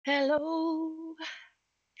Hello,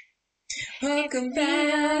 it's Welcome me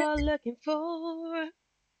back. you're looking for.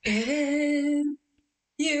 It is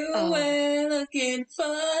you Oh, we're looking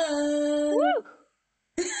for.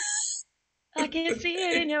 woo! I can see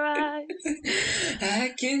it in your eyes,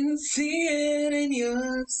 I can see it in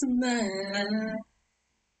your smile.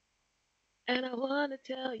 and I wanna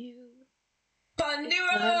tell you Bundy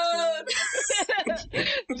it's time Road!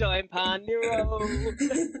 to join Pondy Road.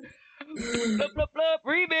 Blup blup blup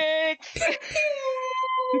remix. Pew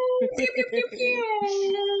pew! Pew pew pew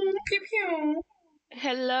pew! Pew pew!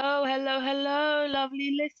 Hello, hello, hello,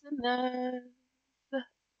 lovely listeners.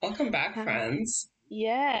 Welcome back, How? friends.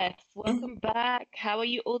 Yes, welcome back. How are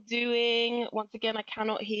you all doing? Once again, I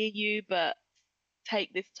cannot hear you, but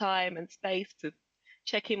take this time and space to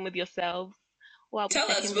check in with yourselves while we Tell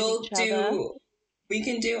check us, in with each other. we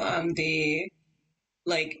can do the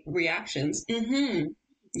reactions.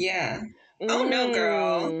 Yeah. Oh no,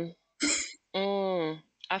 girl. Mm,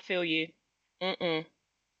 I feel you. Mm-mm.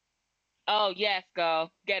 Oh, yes,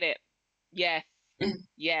 girl. Get it. Yes.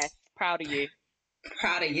 Yes. Proud of you.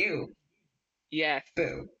 Proud of you. Yes.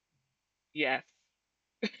 Boo. Yes.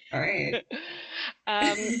 All right.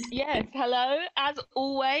 Yes. Hello. As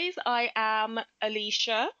always, I am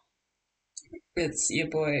Alicia. It's your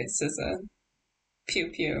boy SZA. Pew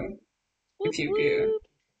pew. Whoop Pew pew. whoop.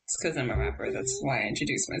 It's because I'm a Whoop rapper. That's whoop. why I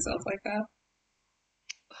introduce myself like that.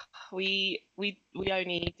 We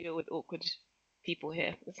only deal with awkward people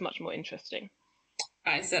here. It's much more interesting.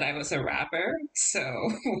 I said I was a rapper, so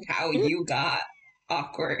how you got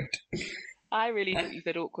awkward. I really thought you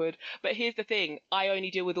said awkward, but here's the thing: I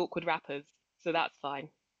only deal with awkward rappers, so that's fine.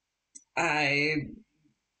 I'm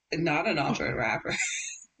not an awkward rapper.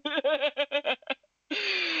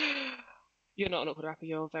 You're not an awkward rapper.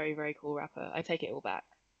 You're a very, very cool rapper. I take it all back.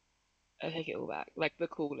 I take it all back. Like the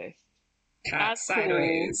coolest. Cat As cool,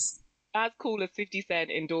 sideways. as cool as 50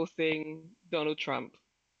 Cent endorsing Donald Trump.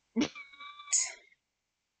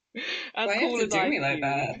 As Why you have cool to as do Ice me like Cube.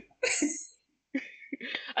 that?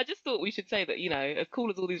 I just thought we should say that, as cool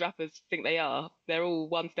as all these rappers think they are, they're all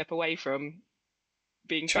one step away from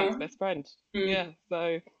being Trump's Trump? best friend. Mm, Yeah,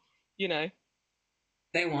 so, you know.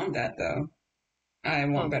 they want that though. I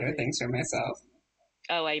want better Honestly. things for myself.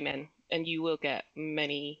 Oh, amen. And you will get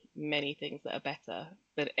many, many things that are better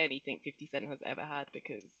than anything 50 Cent has ever had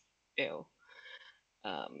because ill.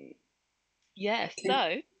 Um, yes. Okay.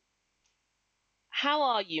 So, how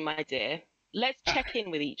are you, my dear? Let's Ah, check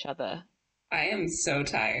in with each other. I am so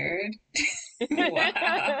tired.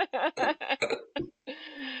 Wow.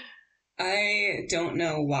 I don't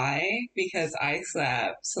know why, because I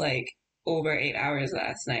slept like over 8 hours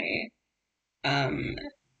last night. Um,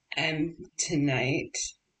 and tonight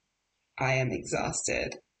I am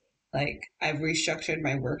exhausted. Like I've restructured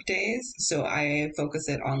my work days, so I focus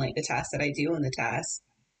it on like the tasks that I do and the tasks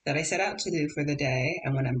that I set out to do for the day.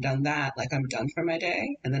 And when I'm done that, like I'm done for my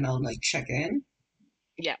day, and then I'll like check in.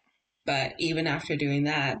 Yeah. But even after doing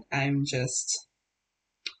that, I'm just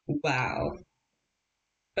wow.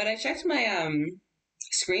 But I checked my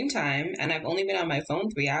screen time, and I've only been on my phone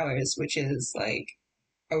 3 hours, which is like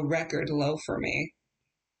a record low for me.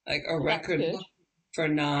 Like a Well, that's record good. for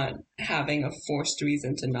not having a forced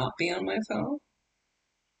reason to not be on my phone.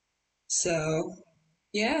 So,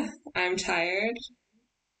 yeah, I'm tired,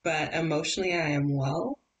 but emotionally I am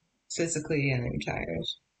well. Physically, I'm tired,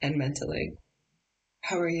 and mentally.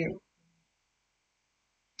 How are you?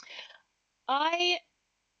 I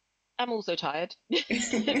am also tired,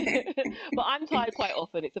 but I'm tired quite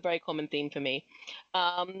often. It's a very common theme for me.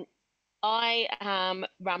 Um, I am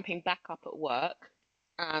ramping back up at work,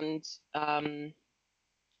 and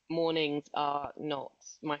mornings are not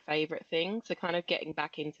my favorite thing. So, kind of getting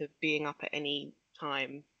back into being up at any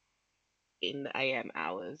time in the AM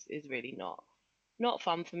hours is really not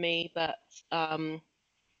fun for me. But um,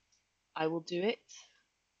 I will do it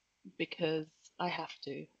because I have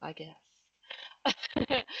to, I guess.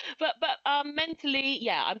 But mentally,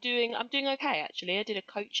 yeah, I'm doing okay actually. I did a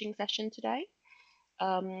coaching session today,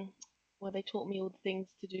 um, where they taught me all the things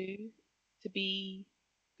to do to be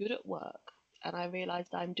good at work, and I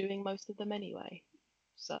realized I'm doing most of them anyway,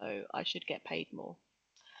 so I should get paid more.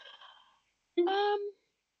 Um,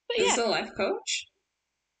 but Is this yeah, a life coach?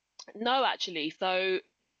 no, actually, so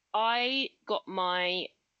I got my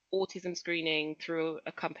autism screening through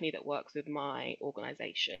a company that works with my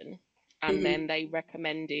organization, and Mm-hmm. then they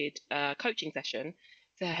recommended a coaching session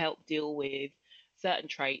to help deal with certain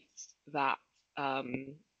traits that,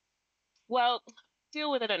 well,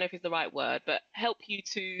 deal with, I don't know if it's the right word, but help you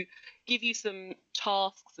to give you some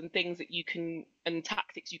tasks and things that you can, and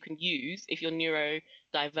tactics you can use if you're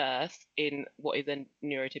neurodiverse in what is a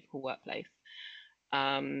neurotypical workplace.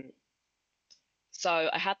 Um, so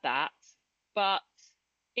I had that, but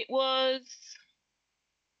it was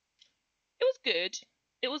it was good.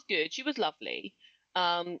 It was good. She was lovely.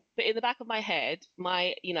 But in the back of my head,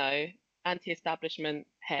 my, anti-establishment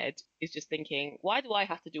head is just thinking, why do I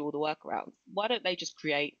have to do all the workarounds? Why don't they just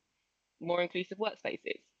create more inclusive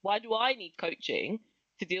workspaces? Why do I need coaching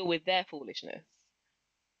to deal with their foolishness?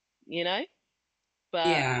 You know? But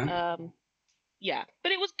Yeah. yeah,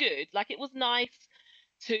 but it was good. Like it was nice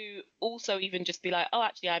to also even just be like, oh,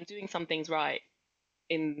 actually, I'm doing some things right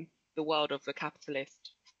in the world of the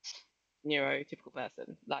capitalist neurotypical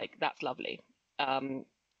person. Like that's lovely. Um,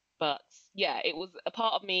 but yeah, it was a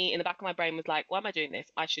part of me in the back of my brain was like, why am I doing this?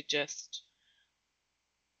 I should just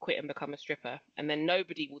quit and become a stripper, and then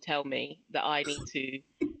nobody will tell me that I need to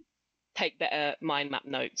take better mind map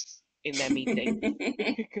notes in their meetings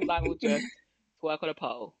because I will just work on a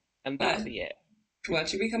pole and that'll be it.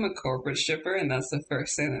 Watch you become a corporate stripper, and that's the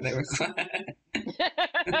first thing that they request.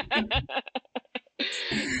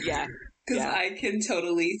 Yeah. Because I can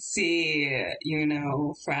totally see,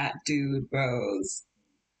 frat dude bros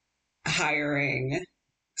hiring,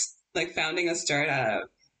 like founding a startup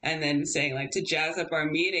and then saying, like, to jazz up our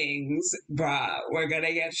meetings, brah, we're going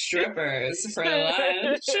to get strippers for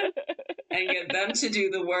lunch and get them to do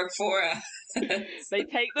the work for us. They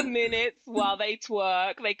take the minutes while they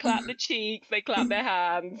twerk, they clap the cheeks, they clap their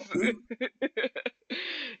hands.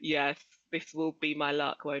 Yes, this will be my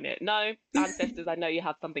luck, won't it? No, ancestors, I know you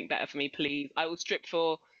have something better for me, please. I will strip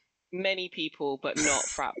for many people, but not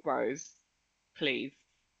frat bros. Please.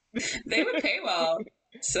 They would pay well,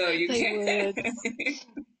 so you They can't. would.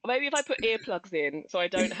 Maybe if I put earplugs in so I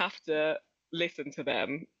don't have to listen to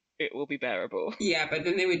them, it will be bearable. Yeah, but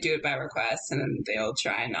then they would do it by request, and then they'll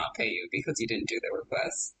try and not pay you because you didn't do their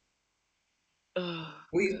request. Oh,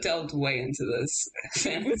 We've delved way into this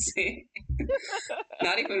fantasy.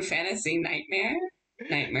 Not even fantasy,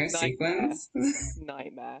 nightmare sequence.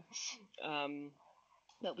 Nightmare.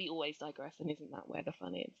 But we always digress, and isn't that where the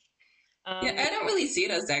fun is? Yeah, I don't really see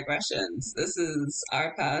it as digressions. This is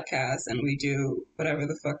our podcast, and we do whatever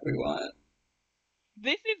the fuck we want.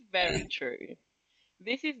 This is very true.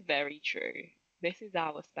 This is very true. This is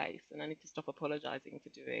our space, and I need to stop apologizing for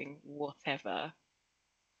doing whatever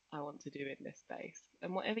I want to do in this space,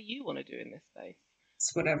 and whatever you want to do in this space.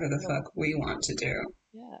 It's whatever the fuck we want to do.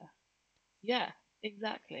 Yeah. Yeah,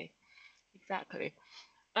 exactly. Exactly.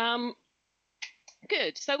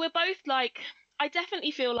 Good. So we're both like, I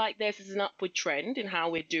definitely feel like there's an upward trend in how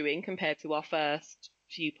we're doing compared to our first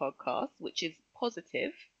few podcasts, which is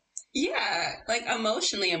positive. Yeah, like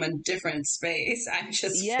emotionally, I'm in a different space. I'm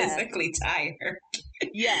just physically tired.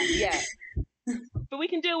 Yeah. But we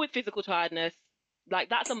can deal with physical tiredness. Like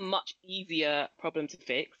that's a much easier problem to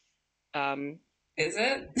fix. Is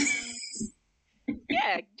it?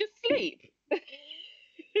 Yeah, just sleep.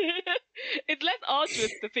 It's less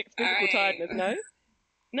arduous to fix physical tiredness, no?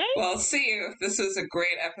 No? Well, see you. This was a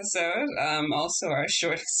great episode. Also our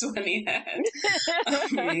shortest one yet.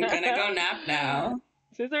 I'm gonna go nap now.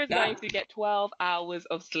 Scissor is going to get 12 hours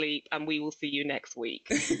of sleep, and we will see you next week.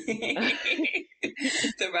 The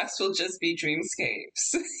rest will just be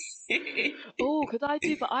dreamscapes. Oh, could I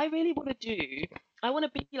do? But I really want to do. I want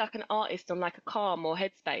to be like an artist on like a Calm or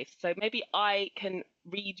Headspace. So maybe I can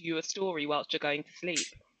read you a story whilst you're going to sleep.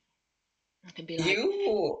 I can be like,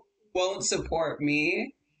 you won't support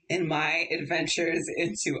me in my adventures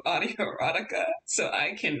into audio erotica, so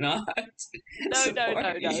I cannot. No.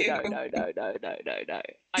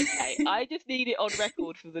 Okay, I just need it on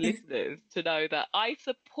record for the listeners to know that I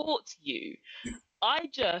support you. I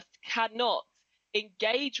just cannot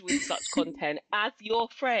engage with such content as your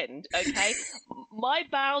friend, okay? My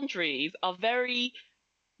boundaries are very,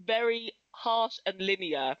 very harsh and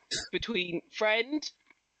linear between friend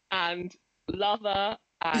and lover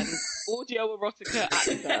and audio erotica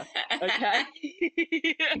actor, okay?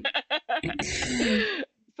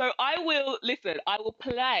 So I will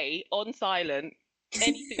play on silent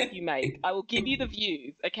anything you make. I will give you the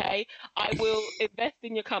views, okay? I will invest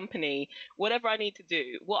in your company, whatever I need to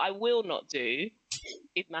do. What I will not do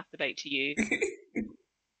is masturbate to you.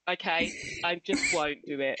 Okay? I just won't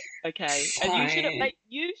do it, okay? Fine. And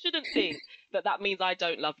you shouldn't think that means I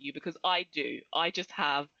don't love you, because I do. I just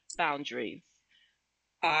have boundaries.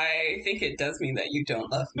 I think it does mean that you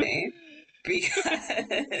don't love me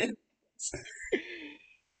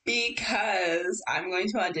because I'm going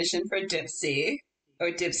to audition for Dipsy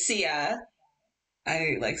or Dipsia.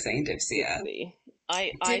 I like saying Dipsia.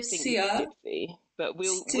 I think it's Dipsia. Dipsy, but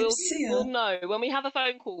we'll Dipsia. know when we have a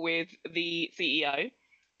phone call with the CEO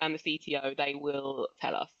and the CTO. They will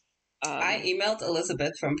tell us. I Um, emailed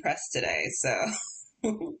Elizabeth from press today, so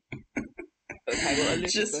okay, well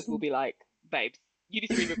just Elizabeth will be like, babes, you need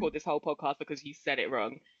to re-record this whole podcast because you said it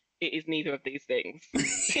wrong. It is neither of these things.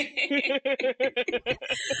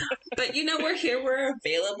 But you know, we're here, we're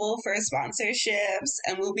available for sponsorships,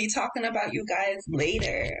 and we'll be talking about you guys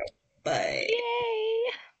later. But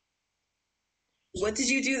Yay! what did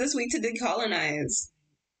you do this week to decolonize?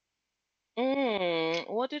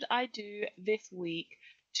 What did I do this week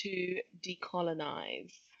to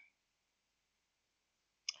decolonize?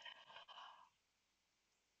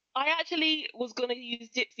 I actually was going to use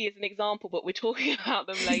Dipsy as an example, but we're talking about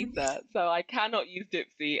them later, so I cannot use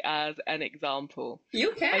Dipsy as an example.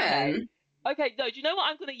 You Okay. can. Okay, no, do you know what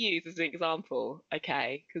I'm going to use as an example?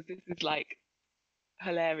 Okay, because this is like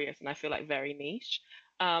hilarious and I feel like very niche.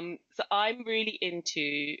 So I'm really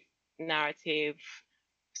into narrative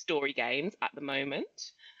story games at the moment.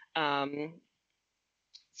 Um,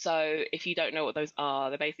 so if you don't know what those are,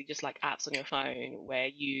 they're basically just like apps on your phone where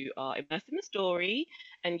you are immersed in the story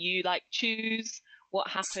and you like choose what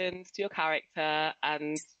happens to your character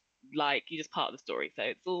and like you just part of the story. So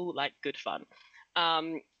it's all like good fun.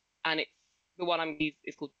 And it's the one I'm using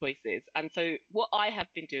is called Choices. And so what I have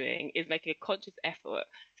been doing is making a conscious effort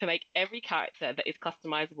to make every character that is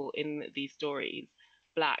customizable in these stories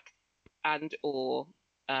black and or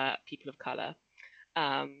people of color.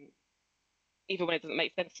 Um, Even when it doesn't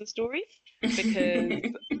make sense to stories,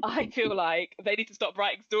 because I feel like they need to stop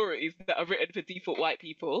writing stories that are written for default white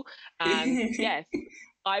people. And yes,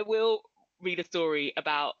 I will read a story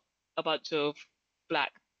about a bunch of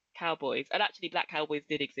black cowboys. And actually, black cowboys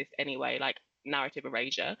did exist anyway, like narrative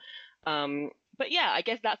erasure. But yeah, I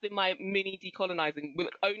guess that's been my mini decolonizing,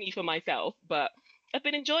 only for myself. But I've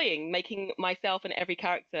been enjoying making myself and every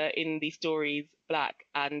character in these stories black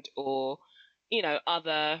and or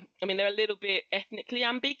other. I mean, they're a little bit ethnically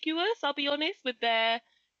ambiguous, I'll be honest, with their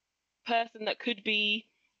person that could be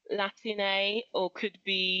Latine or could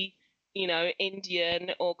be,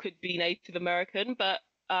 Indian or could be Native American, but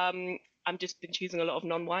I'm just been choosing a lot of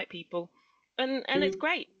non-white people, and it's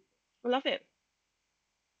great. I love it.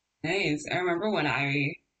 Nice. I remember when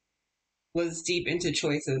I was deep into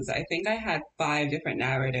choices, I think I had 5 different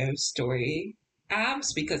narrative story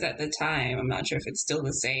apps because at the time, I'm not sure if it's still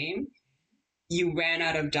the same, you ran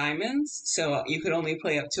out of diamonds, so you could only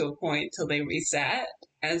play up to a point till they reset.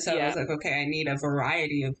 And so I was Yeah, like, okay, I need a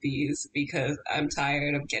variety of these because I'm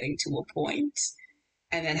tired of getting to a point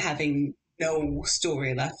and then having no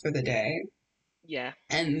story left for the day. yeah.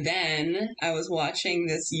 And then I was watching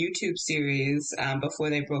this YouTube series before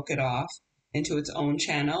they broke it off into its own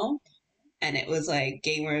channel. And it was like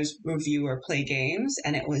gamers review or play games,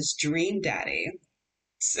 and it was Dream Daddy.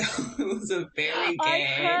 So it was a very I've gay.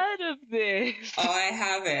 heard of this. Oh, I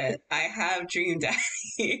have it. I have Dream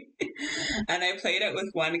Daddy. And I played it with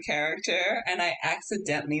one character, and I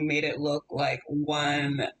accidentally made it look like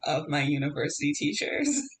one of my university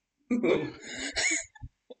teachers.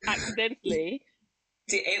 Accidentally.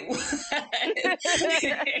 It was,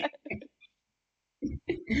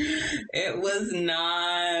 it was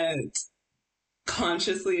not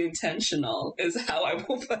consciously intentional, is how I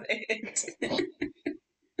will put it.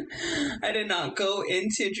 I did not go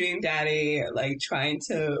into Dream Daddy like trying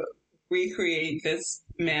to recreate this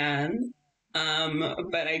man.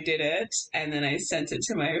 But I did it, and then I sent it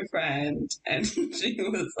to my friend, and she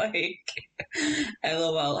was like,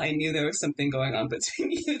 "LOL, I knew there was something going on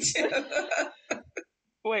between you two."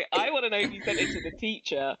 Wait, I want to know if you sent it to the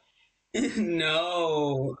teacher.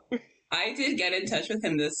 No, I did get in touch with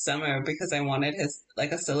him this summer because I wanted his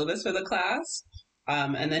like a syllabus for the class.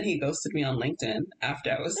 And then he ghosted me on LinkedIn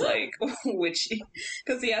after I was like, which,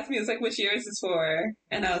 because he asked me, it was like, which year is this for?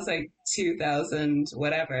 And I was like, 2000,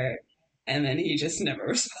 whatever. And then he just never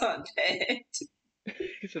responded.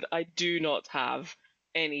 He said, I do not have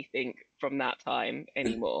anything from that time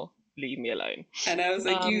anymore. Leave me alone. And I was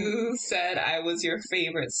like, Um, you said I was your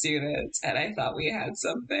favorite student, and I thought we had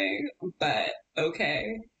something, but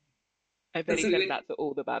okay. I bet Because he said that to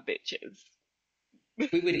all the bad bitches.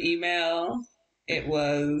 we would email. It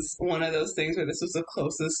was one of those things where this was the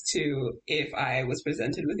closest to if I was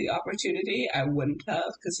presented with the opportunity, I wouldn't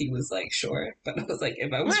have because he was like short. But I was like,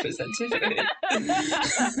 if I was presented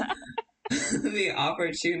with the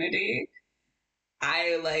opportunity,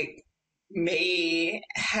 I like may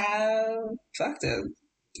have fucked him.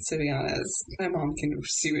 To be honest, my mom can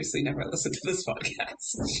seriously never listen to this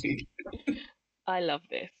podcast. I love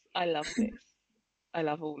this. I love this. I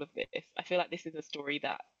love all of this. I feel like this is a story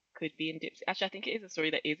that could be in Dipsy. Actually, I think it is a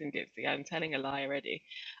story that is in Dipsy. I'm telling a lie already.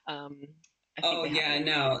 Um, I think Oh they have yeah, an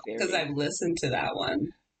no, animated because series. I've listened to that one,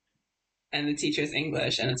 and the teacher's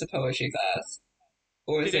English, and it's a poetry class.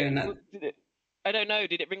 Or is Did there it? another? Did it? I don't know.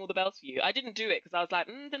 Did it ring all the bells for you? I didn't do it because I was like,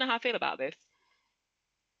 don't know how I feel about this.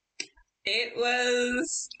 It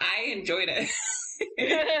was. I enjoyed it.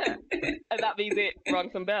 And that means it rung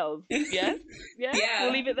some bells. Yes? Yeah? We'll Yeah,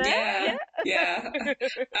 leave it there? yeah, yeah. Yeah?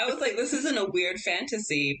 I was like, this isn't a weird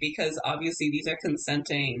fantasy because obviously these are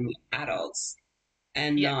consenting adults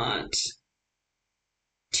and Yeah. not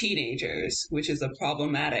teenagers, which is a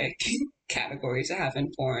problematic category to have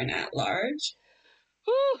in porn at large.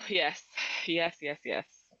 Whew, yes. Yes, yes, yes.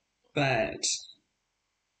 But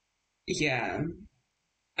yeah,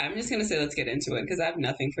 I'm just gonna say let's get into it because I have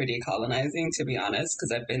nothing for decolonizing, to be honest,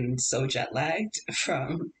 because I've been so jet lagged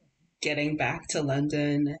from getting back to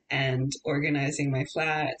London and organizing my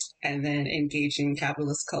flat and then engaging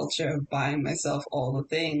capitalist culture, buying myself all the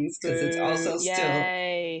things because it's Boo. also still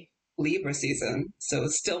Yay. Libra season, so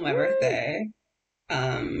it's still my Woo. birthday.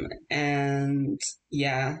 And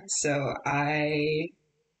yeah, so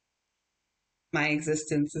my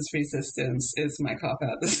existence is resistance is my cop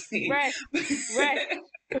out this week. Rest. Rest.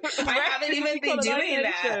 I Rest haven't is even been doing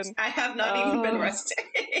that. decolonization. I have not even been Oh. resting.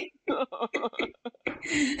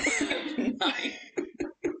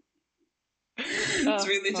 It's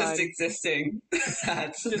really just Fine. existing.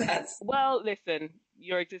 That's Well, listen,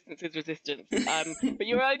 your existence is resistance. But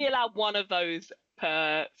you're only allowed one of those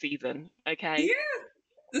per season, okay? yeah.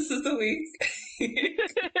 This is the week.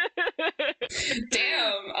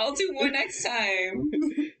 Damn, I'll do more next time.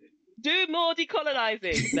 Do more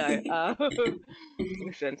decolonizing. No.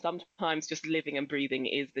 Listen, sometimes just living and breathing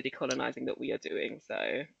is the decolonizing that we are doing. So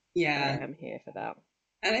I Yeah, am here for that.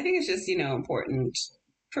 and I think it's just important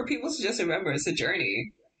for people to just remember it's a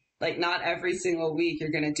journey. Like not every single week you're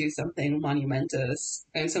gonna do something monumentous,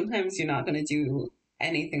 and sometimes you're not gonna do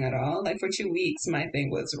anything at all. Like for 2 weeks, my thing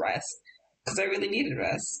was rest because I really needed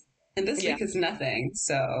rest, and this Yeah. week is nothing.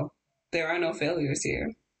 So there are no failures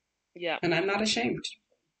here, Yeah. and I'm not ashamed.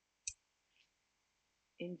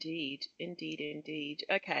 Indeed. Indeed. Indeed.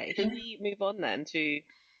 Okay. Should we move on then to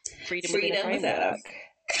freedom within a Freedom without a.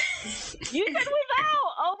 framework? You said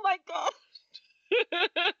without. Oh my god. Did you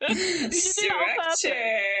do that on purpose?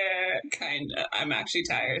 Structure. Kinda. I'm actually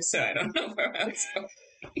tired, so I don't know where else.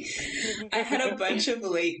 I had a bunch of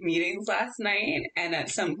late meetings last night, and at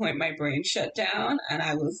some point my brain shut down, and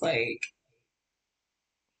I was like,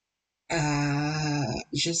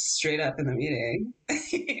 just straight up in the meeting.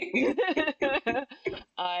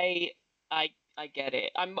 I I get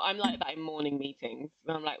it. I'm like that in morning meetings.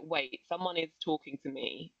 And I'm like, wait, someone is talking to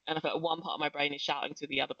me, and I feel like one part of my brain is shouting to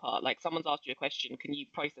the other part. Like someone's asked you a question, can you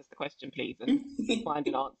process the question, please, and find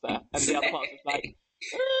an answer? And the other part's just like,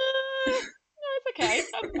 no, it's okay.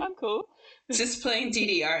 I'm cool. Just playing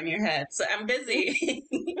DDR in your head. So I'm busy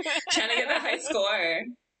trying to get the high score.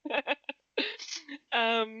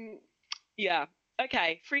 Yeah.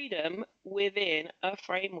 Okay. Freedom within a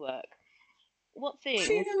framework. What things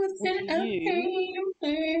Freedom would within a you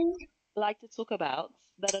framework. like to talk about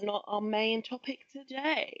that are not our main topic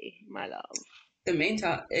today, my love? The main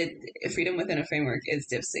freedom within a framework is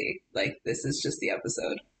Dipsy. Like this is just the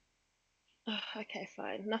episode. Okay,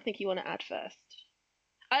 fine. Nothing you want to add first?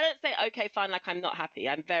 I don't say okay, fine, like I'm not happy.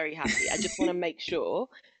 I'm very happy. I just want to make sure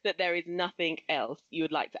that there is nothing else you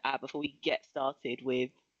would like to add before we get started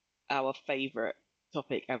with our favorite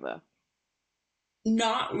topic ever.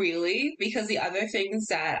 Not really, because the other things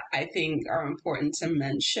that I think are important to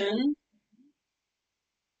mention,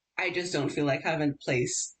 I just don't feel like having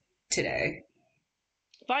place today.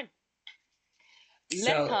 Fine.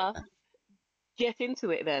 Let us get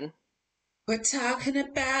into it then. We're talking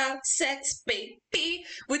about sex, baby.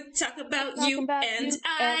 We're talking about you and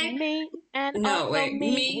I. And me and No, also wait,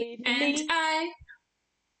 me with and me. I.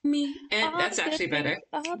 Me and All that's the actually good better.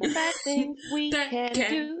 things, all the bad things we that can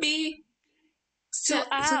do be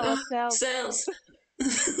to ourselves.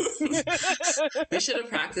 We should have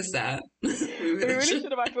practiced that. We really should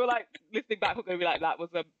have. I feel like listening back, we're going to be like, that was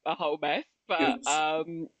a whole mess. But,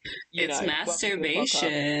 it's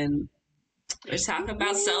masturbation. We're talking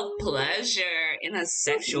about self-pleasure in a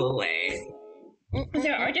sexual way.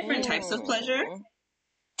 There are different types of pleasure.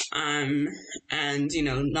 And,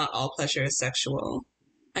 not all pleasure is sexual.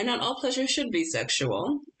 And not all pleasure should be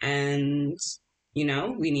sexual. And,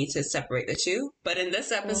 we need to separate the two. But in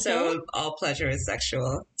this episode, all pleasure is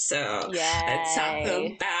sexual. So let's talk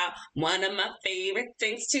about one of my favorite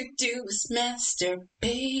things to do is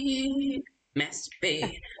masturbate.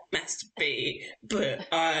 Masturbate, but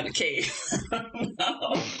on cave.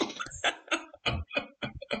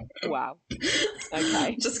 Wow.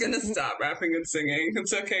 Okay. Just gonna stop rapping and singing.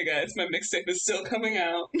 It's okay, guys. My mixtape is still coming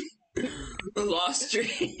out. Lost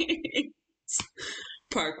Dreams.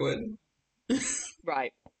 Parkwood.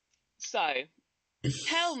 Right. So,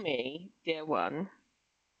 tell me, dear one,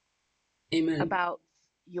 Amen. about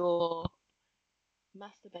your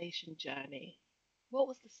masturbation journey. What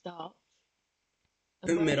was the start?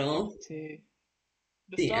 And The where did it middle. get to?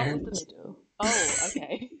 The The start end. was the middle. Oh,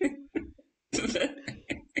 okay.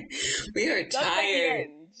 We are Don't say the tired.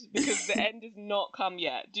 end, because the end has not come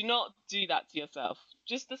yet. Do not do that to yourself.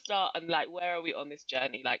 Just the start and like, where are we on this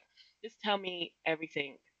journey? Like, just tell me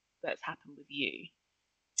everything that's happened with you.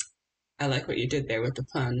 I like what you did there with the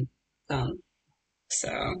pun.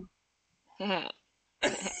 So,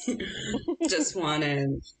 just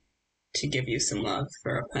wanted to give you some love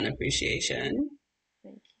for pun appreciation.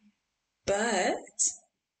 Thank you. But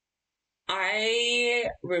I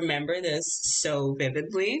remember this so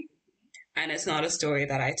vividly, and it's not a story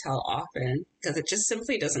that I tell often because it just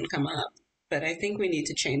simply doesn't come up. But I think we need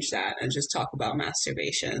to change that and just talk about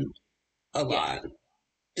masturbation a lot.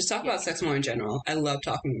 Just talk about sex more in general. I love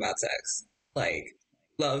talking about sex. Like,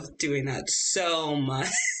 love doing that so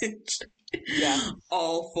much. Yeah.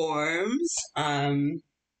 All forms.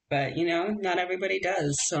 But, you know, not everybody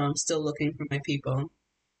does. So I'm still looking for my people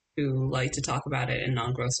who like to talk about it in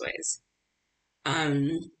non-gross ways.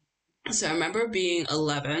 So I remember being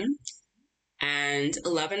 11 and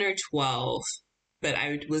 11 or 12, but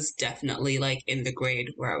I was definitely like in the grade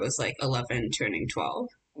where I was like 11 turning 12.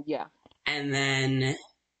 Yeah. And then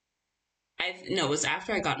it was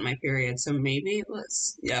after I got my period. So maybe it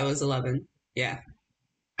was, I was 11. Yeah.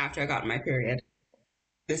 After I got my period.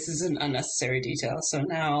 This is an unnecessary detail. So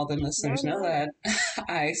now all the listeners know that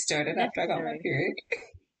I started after I got my period.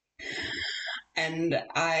 And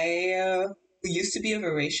I used to be a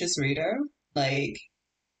voracious reader. Like,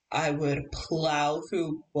 I would plow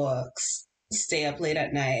through books, stay up late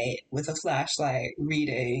at night with a flashlight,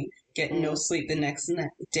 reading, get no sleep the next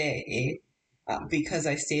day because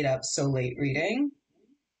I stayed up so late reading.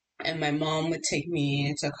 And my mom would take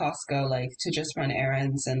me to Costco, like, to just run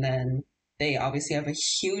errands. And then they obviously have a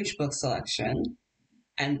huge book selection.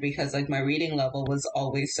 And because, like, my reading level was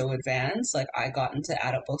always so advanced, like, I got into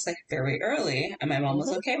adult books, like, very early. And my mom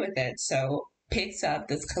was okay with it. So picked up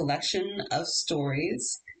this collection of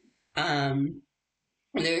stories. There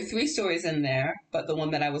were 3 stories in there, but the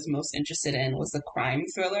one that I was most interested in was the crime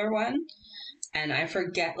thriller one. And I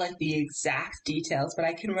forget like the exact details, but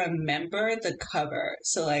I can remember the cover.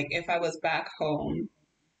 So like if I was back home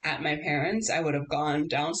at my parents', I would have gone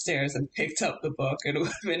downstairs and picked up the book and it would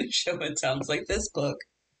have been a show and tell. It's like, this book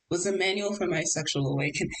was a manual for my sexual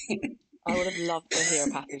awakening. I would have loved to hear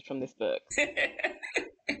a passage from this book.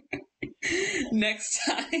 Next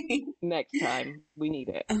time. We need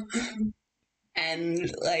it. And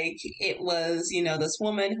like it was, you know, this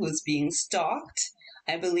woman who was being stalked,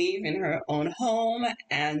 I believe, in her own home.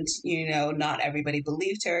 And, you know, not everybody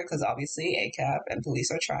believed her because obviously ACAB and police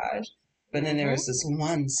are trash. But then there was this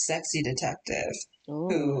one sexy detective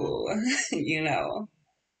who, you know,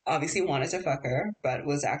 obviously wanted to fuck her, but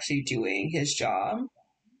was actually doing his job.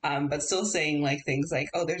 But still saying like things like,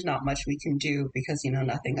 oh, there's not much we can do because, you know,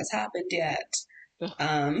 nothing has happened yet.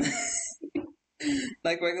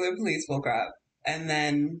 Like regular police bullcrap. And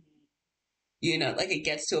then, you know, like it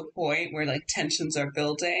gets to a point where like tensions are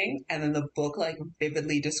building and then the book like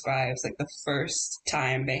vividly describes like the first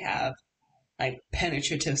time they have like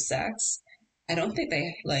penetrative sex. I don't think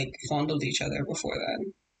they like fondled each other before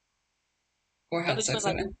then. Or had sex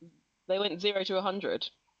in it. They went 0 to 100.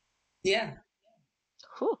 Yeah.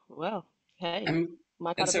 Whew, well, hey.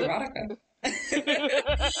 It's erotica.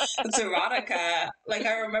 It's erotica. Like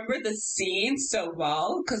I remember the scene so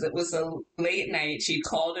well because it was a late night. She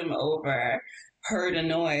called him over, heard a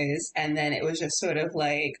noise, and then it was just sort of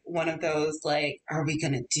like one of those like, are we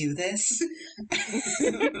gonna do this?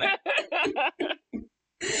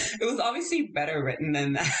 It was obviously better written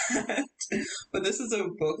than that. But this is a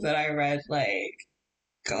book that I read like,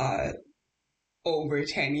 God, over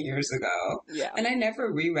 10 years ago. Yeah. And I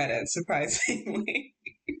never reread it, surprisingly.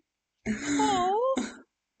 Oh,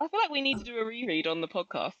 I feel like we need to do a reread on the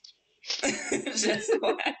podcast. Just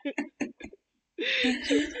what?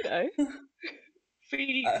 Just,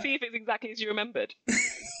 you know, see if it's exactly as you remembered.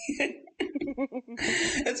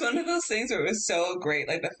 It's one of those things where it was so great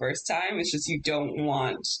like the first time. It's just you don't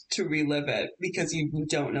want to relive it because you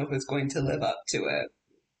don't know if it's going to live up to it.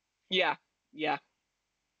 Yeah.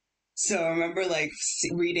 So I remember like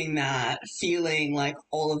reading that, feeling like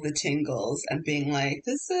all of the tingles and being like,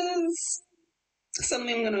 this is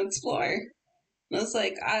something I'm going to explore. And I was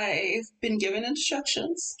like, I've been given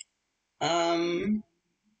instructions. Um,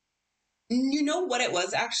 you know what it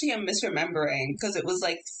was? Actually, I'm misremembering because it was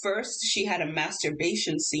like first she had a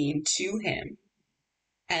masturbation scene to him,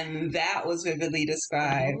 and that was vividly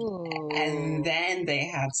described, and Oh, then they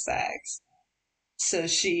had sex. So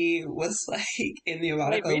she was like in the they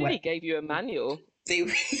erotica when really gave you a manual. they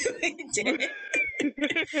really did.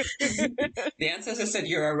 The ancestor said,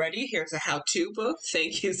 "You're already here's a how-to book.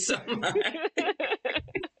 Thank you so much."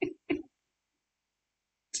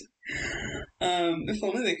 If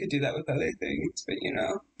only they could do that with other things, but you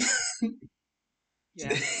know.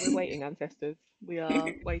 Yeah, we're waiting, ancestors. We are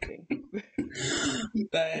waiting.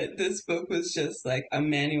 But this book was just like a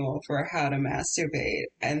manual for how to masturbate.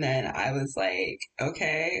 And then I was like,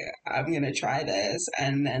 okay, I'm going to try this.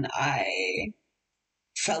 And then I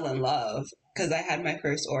fell in love because I had my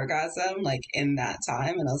first orgasm like in that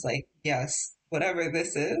time. And I was like, yes, whatever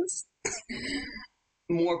this is,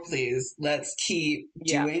 more please. Let's keep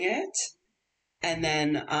Yeah. doing it. And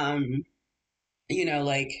then, you know,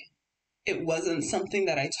 like it wasn't something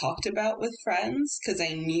that I talked about with friends because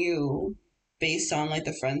I knew based on like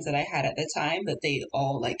the friends that I had at the time that they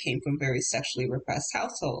all like came from very sexually repressed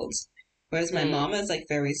households. Whereas my Mm. mom is like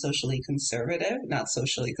very socially conservative, not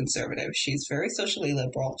socially conservative. She's very socially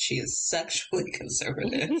liberal. She is sexually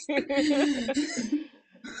conservative.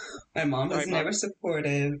 My mom Sorry, has mum. never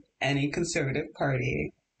supported any conservative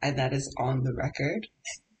party, and that is on the record.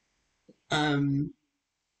 Um,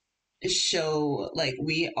 show like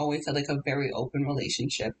we always had like a very open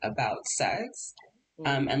relationship about sex,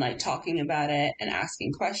 Mm. and like talking about it and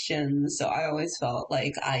asking questions, so I always felt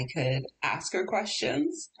like I could ask her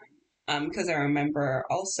questions, because I remember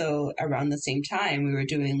also around the same time we were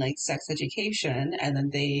doing like sex education and then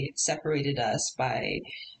they separated us by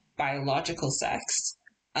biological sex,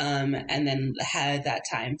 and then had that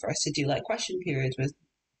time for us to do like question periods with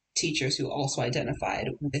teachers who also identified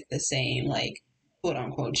with the same like quote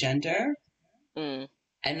unquote gender. Mm.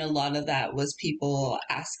 And a lot of that was people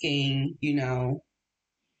asking, you know,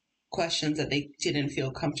 questions that they didn't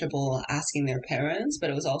feel comfortable asking their parents, but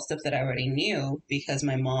it was all stuff that I already knew because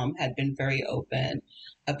my mom had been very open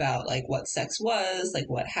about like what sex was, like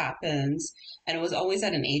what happens. And it was always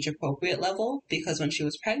at an age appropriate level because when she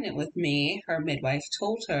was pregnant with me, her midwife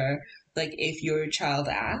told her, like, if your child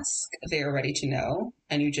asks, they are ready to know,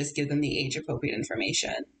 and you just give them the age appropriate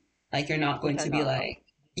information. Like, you're not going Okay, to be love. like,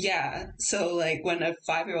 yeah. So, like, when a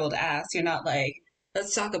 5-year-old asks, you're not like,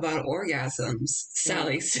 let's talk about orgasms, Mm.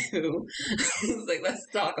 Sally Sue. Like, let's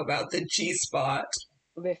talk about the G spot.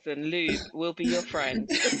 Listen, lube will be your friend.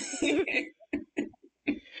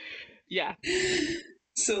 Yeah.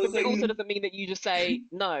 So it's But it like, also doesn't mean that you just say,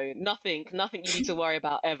 no, nothing you need to worry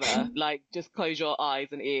about ever. Like, just close your eyes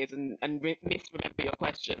and ears and misremember your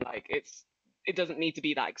question. Like, it doesn't need to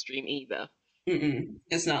be that extreme either.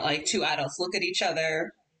 it's not like two adults look at each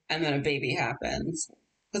other and then a baby happens.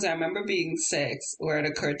 Because I remember being 6, where it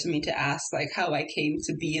occurred to me to ask, like, how I came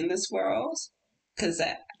to be in this world. Because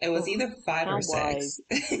it was Oh, either 5 how or wise.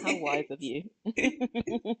 6. How wise of you.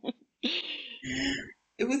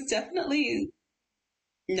 It was definitely,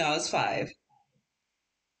 no, it was 5.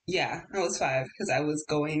 Yeah, I was 5 because I was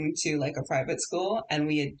going to like a private school and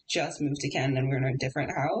we had just moved to Canada and we were in a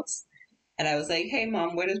different house. And I was like, hey,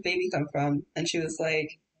 mom, where does baby come from? And she was like,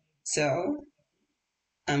 so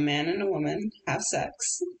a man and a woman have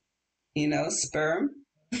sex, you know, sperm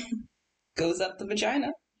goes up the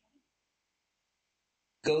vagina,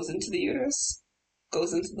 goes into the uterus,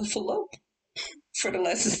 goes into the fallope,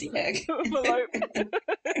 fertilizes the egg. Envelope.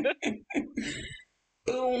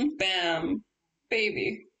 Boom, bam,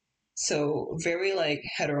 baby. So very like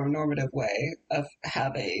heteronormative way of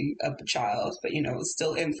having a child, but you know,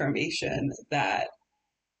 still information that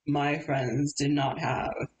my friends did not have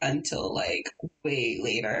until like way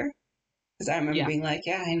later. Because I remember Yeah. being like,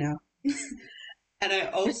 yeah, I know. And I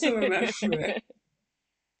also remember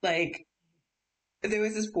like there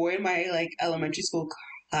was this boy in my like elementary school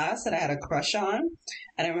class that I had a crush on.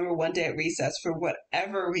 And I remember one day at recess, for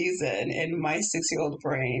whatever reason, in my 6-year-old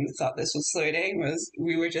brain, thought this was flirting. Was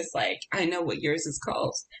we were just like, I know what yours is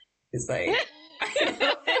called. It's like, I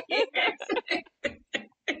know what yours.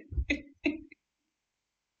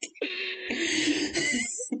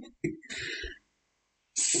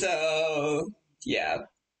 So yeah,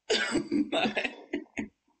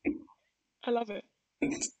 I love it.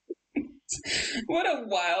 what a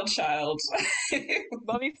wild child.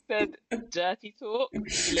 Mummy said dirty talk.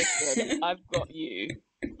 Listen, I've got you.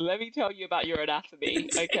 Let me tell you about your anatomy,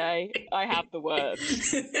 okay? I have the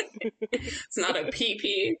words. It's not a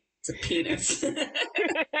PP, it's a penis.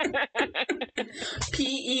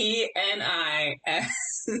 PENIS.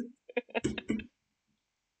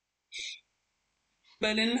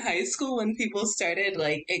 But in high school, when people started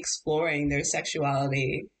like exploring their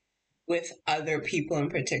sexuality with other people in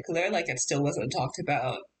particular, like it still wasn't talked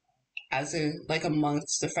about as a like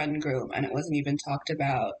amongst the friend group, and it wasn't even talked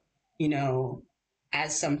about, you know,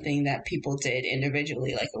 as something that people did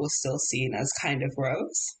individually. Like it was still seen as kind of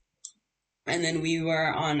gross. And then we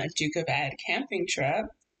were on a Duke of Ed camping trip.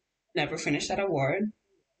 Never finished that award.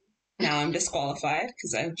 Now I'm disqualified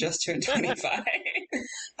because I've just turned 25.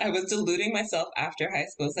 I was deluding myself after high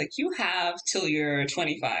school. It's like, you have till you're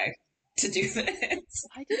 25 to do this.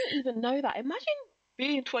 I didn't even know that. Imagine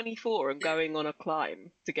being 24 and going on a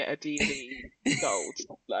climb to get a D&D gold.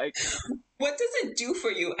 Like, What does it do for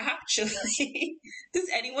you, actually? Does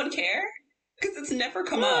anyone care? Because it's never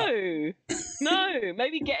come up. no, no.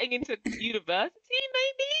 Maybe getting into university,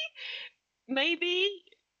 maybe.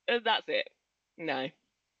 That's it. No.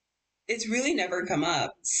 It's really never come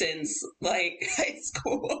up since, like, high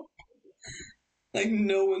school. Like,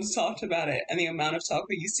 no one's talked about it. And the amount of talk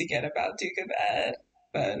we used to get about Duke of Ed.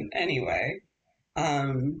 But anyway.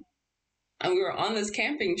 And we were on this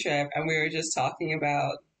camping trip, and we were just talking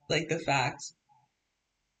about, like, the fact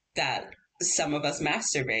that some of us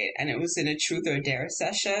masturbate. And it was in a truth or dare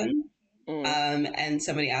session. And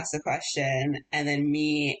somebody asked a question, and then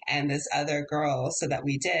me and this other girl said that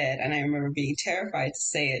we did. And I remember being terrified to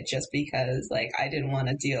say it just because, like, I didn't want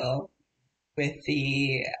to deal with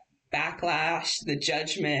the backlash, the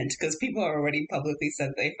judgment, because people already publicly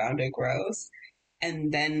said they found it gross.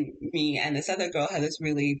 And then me and this other girl had this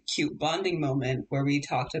really cute bonding moment where we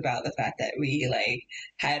talked about the fact that we, like,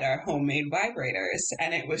 had our homemade vibrators.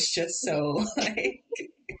 And it was just so, like,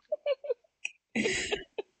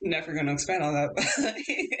 never going to expand on that, but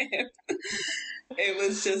it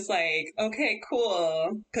was just like, okay,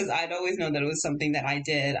 cool. Because I'd always known that it was something that I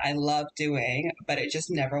did, I loved doing, but it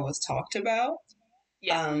just never was talked about.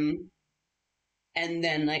 Yeah. And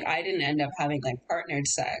then, like, I didn't end up having, like, partnered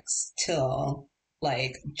sex till,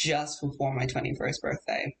 like, just before my 21st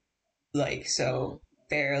birthday. Like, so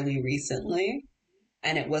fairly recently.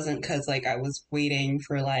 And it wasn't because, like, I was waiting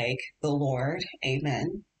for, like, the Lord.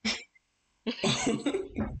 Amen.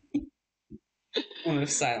 Moment of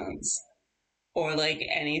silence. Or, like,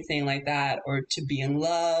 anything like that. Or to be in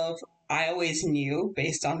love. I always knew,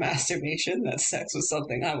 based on masturbation, that sex was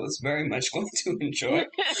something I was very much going to enjoy.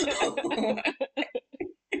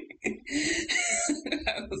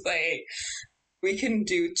 I was like, we can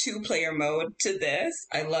do 2-player mode to this.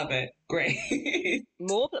 I love it. Great.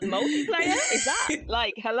 More multiplayer? Is that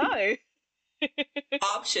like, hello?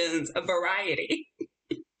 Options, a variety,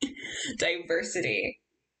 diversity.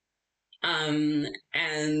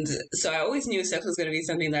 And so I always knew sex was going to be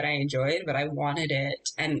something that I enjoyed, but I wanted it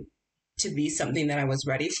and to be something that I was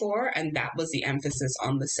ready for. And that was the emphasis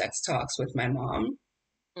on the sex talks with my mom.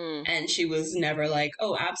 And she was never like,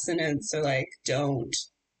 oh, abstinence, or like, don't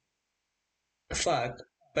fuck.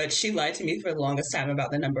 But she lied to me for the longest time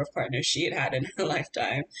about the number of partners she had had in her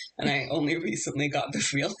lifetime. And I only recently got the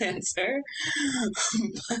real answer.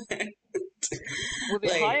 But, was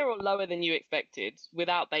it higher or lower than you expected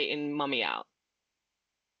without baiting mummy out?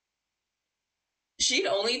 She'd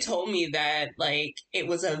only told me that, like, it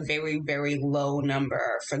was a very, very low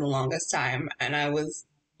number for the longest time. And I was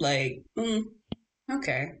like,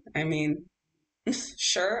 okay. I mean,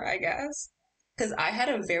 sure, I guess. Because I had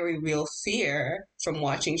a very real fear from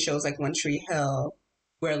watching shows like One Tree Hill,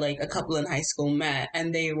 where, like, a couple in high school met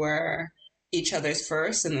and they were each other's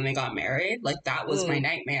first and then they got married. Like, that was my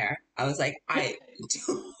nightmare. I was like, I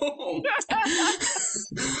don't.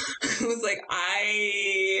 It was like,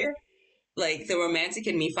 the romantic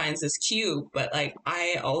in me finds this cute, but, like,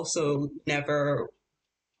 I also never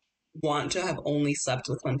want to have only slept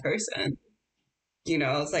with one person. You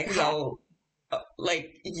know, it's like how,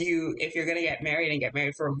 like, if you're going to get married and get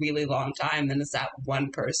married for a really long time, then it's that one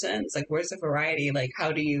person. It's like, where's the variety? Like,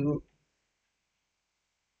 how do you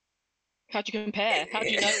compare? How do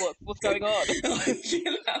you know what's going on? Like, you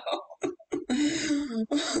know,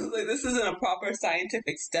 like, this isn't a proper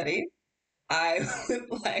scientific study. I would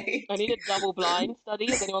like. I need a double blind study.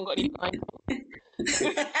 Has anyone got any blind?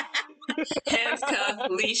 Handcuff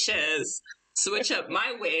leashes. Switch up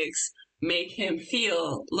my wigs. Make him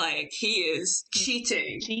feel like he is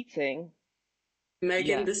cheating. Cheating.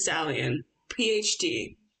 Megan Thee Stallion,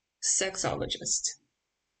 PhD, sexologist.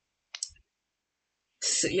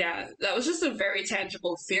 So, yeah, that was just a very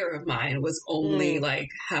tangible fear of mine, was only, like,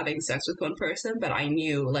 having sex with one person. But I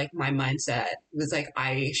knew, like, my mindset was, like,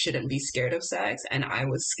 I shouldn't be scared of sex. And I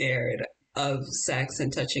was scared of sex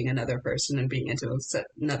and touching another person and being intimate with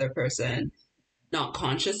another person, not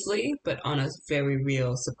consciously, but on a very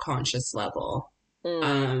real subconscious level,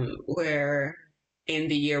 where in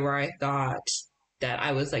the year where I thought that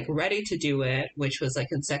I was like ready to do it, which was like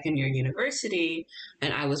in second year university,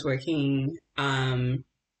 and I was working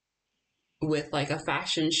with like a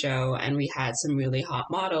fashion show, and we had some really hot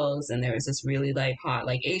models, and there was this really like hot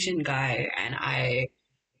like Asian guy, and I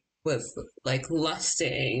was like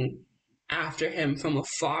lusting after him from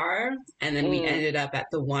afar, and then we Mm. ended up at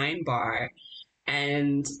the wine bar,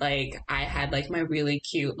 and like I had like my really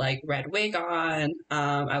cute like red wig on.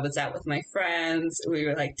 I was out with my friends. We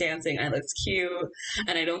were like dancing. I looked cute,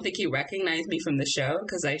 and I don't think he recognized me from the show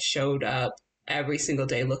because I showed up every single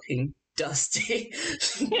day looking dusty,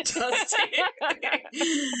 dusty.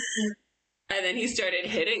 And then he started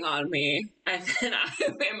hitting on me. And then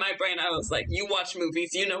in my brain, I was like, you watch movies,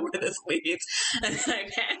 you know where this leads. And then I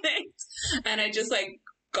panicked. And I just like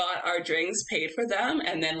got our drinks, paid for them,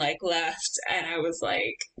 and then like left. And I was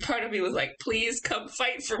like, part of me was like, please come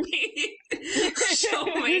fight for me. show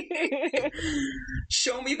me,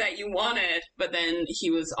 show me that you want it. But then he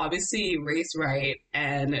was obviously race right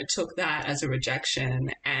and took that as a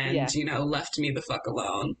rejection and, Yeah. you know, left me the fuck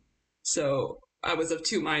alone. So I was of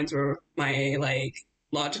two minds where my like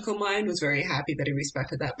logical mind was very happy that he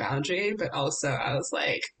respected that boundary, but also I was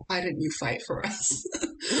like, why didn't you fight for us?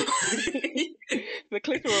 The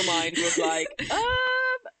clitoral mind was like,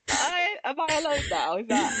 am I alone now? Is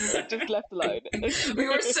that just left alone? We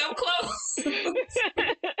were so close.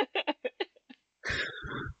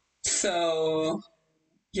 So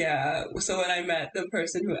yeah, so when I met the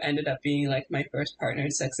person who ended up being like my first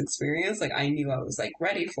partnered sex experience, like I knew I was like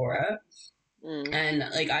ready for it. Mm. And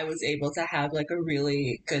like I was able to have like a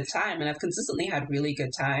really good time, and I've consistently had really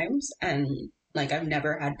good times, and like I've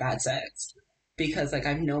never had bad sex because like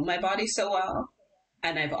I've known my body so well,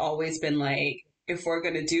 and I've always been like, if we're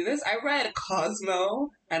gonna do this, I read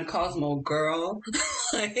Cosmo and Cosmo Girl.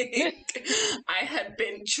 Like I had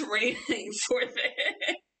been training for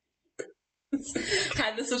this.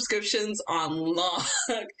 Had the subscriptions on lock.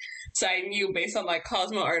 So I knew based on like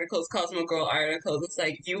Cosmo articles, Cosmo Girl articles, it's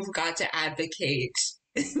like you've got to advocate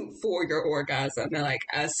for your orgasm. And like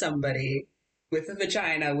as somebody with a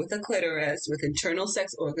vagina, with a clitoris, with internal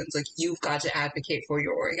sex organs, like you've got to advocate for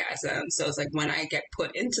your orgasm. So it's like when I get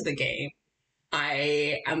put into the game,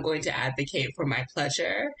 I am going to advocate for my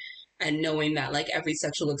pleasure, and knowing that like every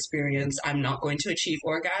sexual experience I'm not going to achieve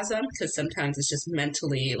orgasm because sometimes it's just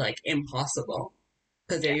mentally like impossible,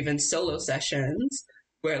 because there are Yeah. even solo sessions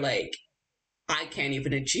where like I can't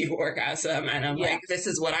even achieve orgasm, and I'm Yeah. like, this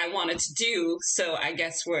is what I wanted to do, so I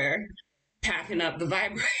guess we're packing up the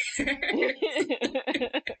vibrator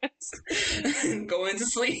and going to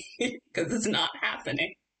sleep because it's not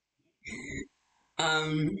happening.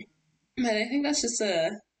 um but I think that's just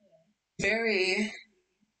a very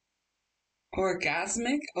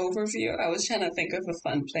orgasmic overview. I was trying to think of a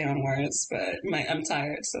fun play on words, but I'm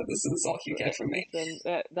tired, so this is all you get from me.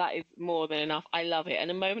 Listen, that is more than enough. I love it.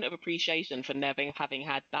 And a moment of appreciation for never having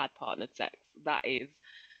had bad partnered sex. That is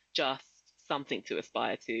just something to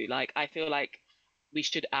aspire to. Like, I feel like we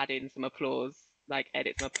should add in some applause, like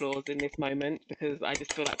edit some applause in this moment, because I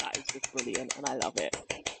just feel like that is just brilliant and I love it.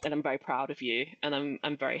 And I'm very proud of you, and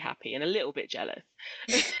I'm very happy and a little bit jealous.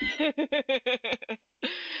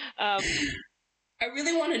 um, I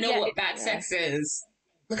really want to know yeah, what bad sex is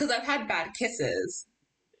because I've had bad kisses,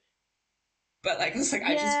 but like I was like,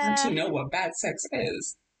 I just want to yeah. know what bad sex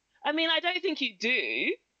is. I mean, I don't think you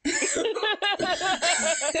do.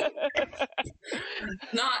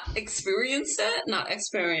 Not experience it, not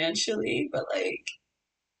experientially, but like,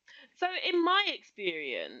 So, in my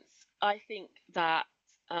experience, I think that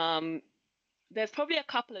there's probably a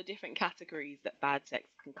couple of different categories that bad sex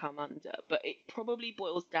can come under, but it probably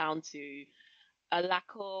boils down to a lack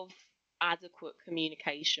of adequate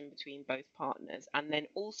communication between both partners. And then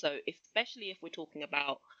also, especially if we're talking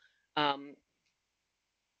about um,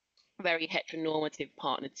 very heteronormative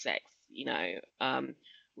partnered sex,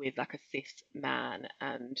 with like a cis man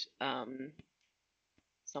and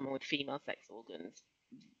someone with female sex organs.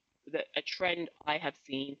 A trend I have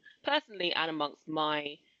seen personally and amongst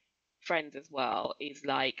my friends as well is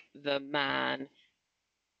like the man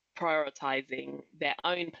prioritizing their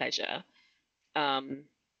own pleasure um,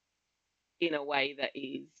 in a way that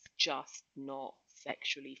is just not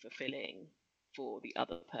sexually fulfilling for the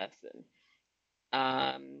other person.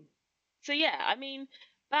 Um, so yeah, I mean,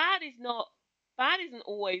 bad is not bad isn't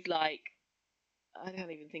always like I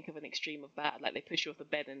can't even think of an extreme of bad. Like they push you off the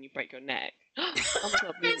bed and you break your neck. Oh my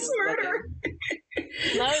god, it's Muriel's murder. wedding.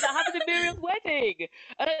 No, that happened at Muriel's wedding.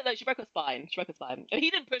 I don't know. She broke her spine. She broke her spine. And he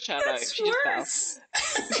didn't push her though. That's She just fell. worse.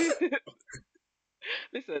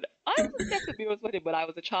 Listen, I was obsessed with Mira's Wedding when I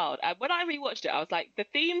was a child, and when I rewatched it, I was like, the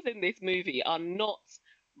themes in this movie are not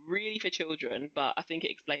really for children, but I think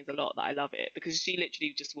it explains a lot that I love it because she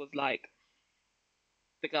literally just was like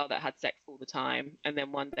the girl that had sex all the time, and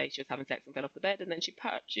then one day she was having sex and fell off the bed, and then she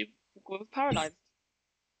was paralyzed.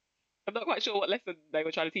 I'm not quite sure what lesson they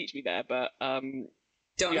were trying to teach me there, but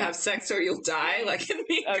Don't yeah, have sex or you'll die, like in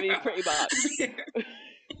Mean I mean, Girls. pretty much.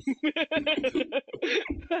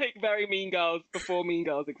 Like very Mean Girls before Mean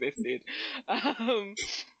Girls existed. Um,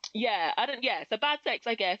 yeah, I don't. Yeah, so bad sex,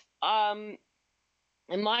 I guess.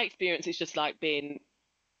 In my experience, it's just like been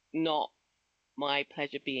not my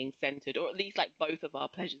pleasure being centered, or at least like both of our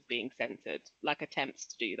pleasures being centered, like attempts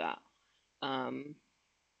to do that. Um,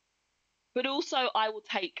 but also, I will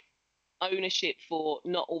take ownership for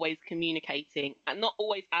not always communicating and not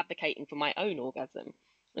always advocating for my own orgasm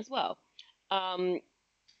as well. Um,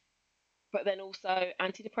 but then also,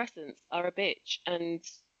 antidepressants are a bitch and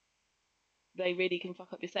they really can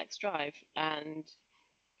fuck up your sex drive. And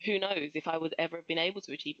who knows if I would ever have been able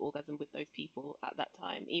to achieve orgasm with those people at that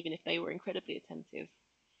time, even if they were incredibly attentive.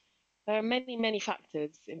 There are many, many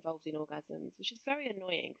factors involved in orgasms, which is very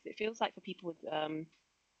annoying because it feels like for people with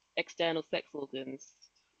external sex organs.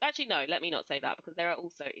 Actually, no, let me not say that because there are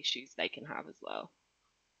also issues they can have as well.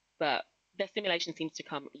 But their stimulation seems to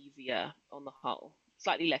come easier on the whole,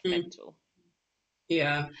 slightly less Mm, mental.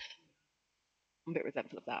 yeah. I'm a bit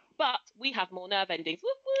resentful of that. But we have more nerve endings.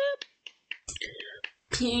 Whoop, whoop.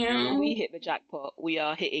 When we Pew. hit the jackpot, we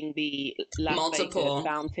are hitting the Las Vegas Multiple.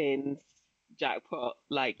 fountains jackpot.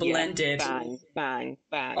 Like, yeah, Blended. bang, bang,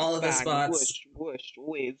 bang, All of the bang, spots. whoosh, whoosh,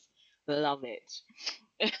 whiz. Love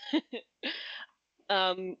it.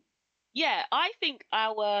 um, yeah, I think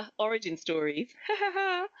our origin stories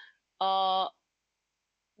are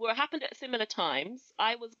were happened at similar times.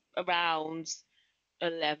 I was around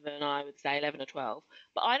 11, I would say 11 or 12,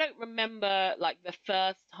 but I don't remember like the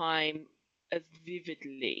first time as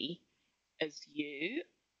vividly as you.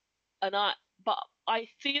 And but I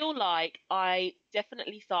feel like I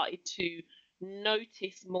definitely started to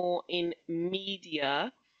notice more in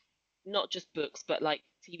media, not just books, but like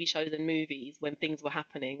TV shows and movies when things were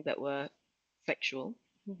happening that were sexual.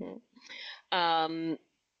 Um,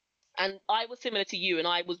 and I was similar to you, and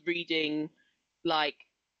I was reading like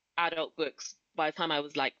adult books by the time I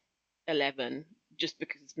was like 11, just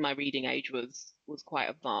because my reading age was quite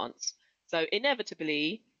advanced. So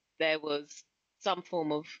inevitably, there was some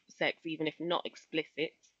form of sex, even if not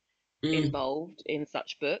explicit, Mm. involved in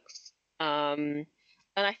such books. And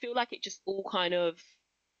I feel like it just all kind of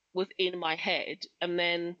was in my head. And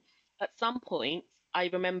then at some point, I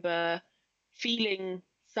remember feeling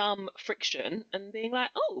some friction and being like,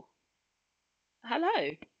 oh,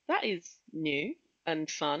 hello, that is new and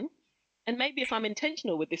fun. And maybe if I'm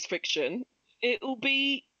intentional with this friction, it will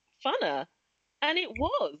be funner. And it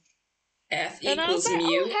was. F And I was equals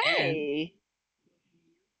like, mu oh, n. hey.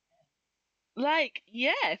 Like,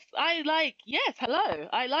 yes, yes, hello.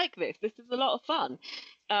 I like this. This is a lot of fun.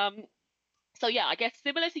 Um, so yeah, I guess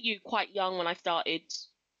similar to you, quite young when I started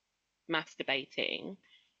masturbating.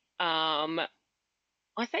 Um,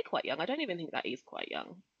 I say quite young. I don't even think that is quite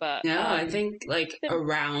young, but No, I think like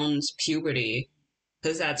around puberty.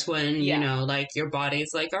 Because that's when, yeah, like your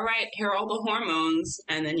body's like, all right, here are all the hormones.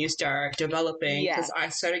 And then you start developing. yeah, Because I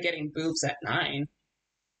started getting boobs at 9.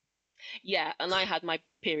 yeah. And I had my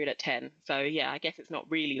period at 10, so yeah, I guess it's not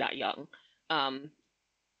really that young. Um,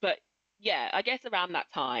 but yeah, I guess around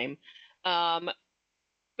that time. Um,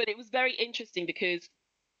 but it was very interesting because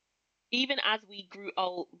even as we grew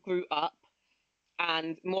up,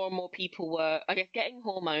 and more people were, I guess, getting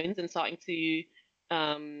hormones and starting to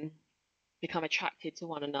um, become attracted to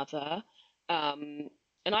one another. Um,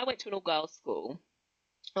 and I went to an all-girls school,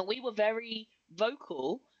 and we were very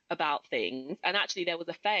vocal about things. And actually, there was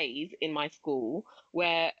a phase in my school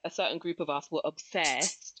where a certain group of us were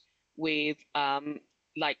obsessed with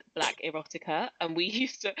like black erotica, and we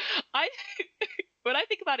used to. I when I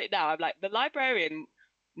think about it now, I'm like the librarian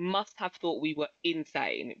must have thought we were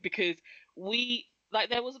insane because we like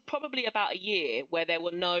there was probably about a year where there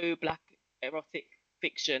were no black erotic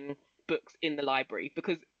fiction books in the library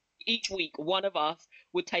because each week one of us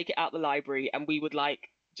would take it out the library and we would like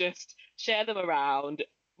just share them around.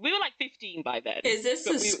 We were like 15 by then. Is this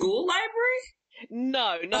But a school library?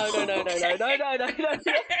 No.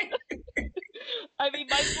 I mean,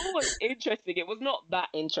 my school was interesting. It was not that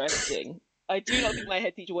interesting. I do not think my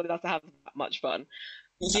head teacher wanted us to have that much fun.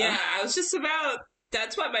 Yeah, I was just about.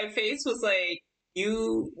 That's why my face was like,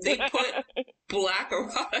 they put black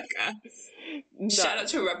erotica. No. Shout out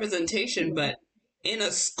to representation, but in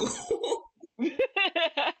a school.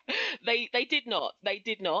 They did not. They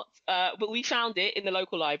did not. But we found it in the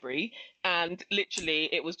local library, and literally,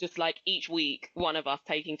 it was just like each week, one of us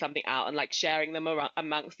taking something out and like sharing them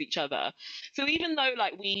amongst each other. So even though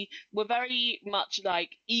like we were very much like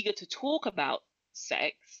eager to talk about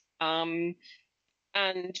sex,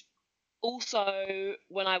 and also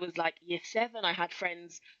when I was like year 7, I had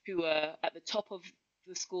friends who were at the top of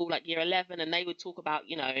the school, like year 11, and they would talk about,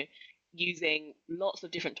 using lots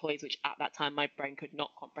of different toys, which at that time my brain could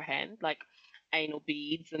not comprehend, like anal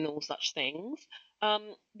beads and all such things.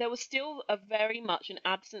 There was still a very much an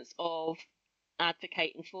absence of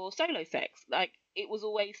advocating for solo sex. Like it was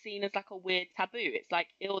always seen as like a weird taboo. It's like,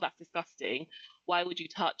 ew, that's disgusting. Why would you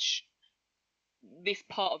touch this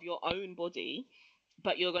part of your own body,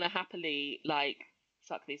 but you're gonna happily like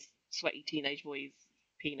suck this sweaty teenage boy's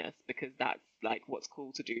penis because that's like what's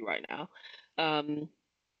cool to do right now. Um,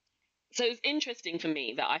 so it was interesting for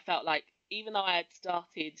me that I felt like even though I had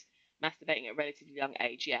started masturbating at a relatively young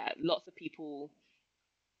age, yeah, lots of people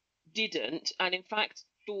didn't, and in fact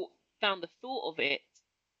found the thought of it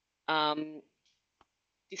um,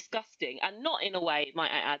 disgusting, and not in a way,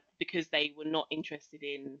 might I add, because they were not interested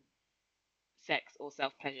in sex or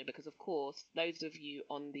self pleasure. Because of course, those of you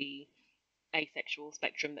on the asexual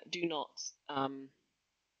spectrum that do not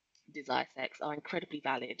desire sex are incredibly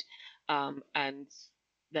valid, and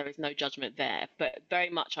there is no judgment there. But very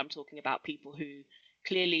much, I'm talking about people who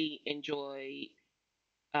clearly enjoy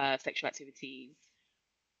sexual activities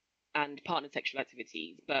and partnered sexual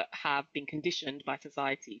activities, but have been conditioned by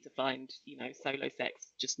society to find, solo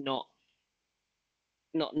sex just not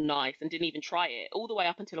nice, and didn't even try it all the way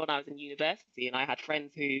up until when I was in university, and I had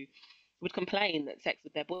friends who would complain that sex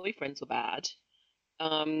with their boyfriends were bad,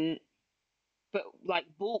 um, but like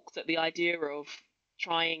balked at the idea of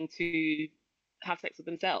trying to have sex with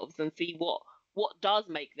themselves and see what does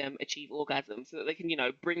make them achieve orgasm, so that they can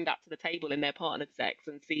bring that to the table in their partnered sex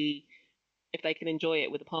and see if they can enjoy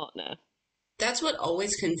it with a partner. That's what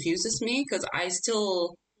always confuses me because I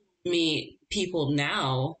still meet people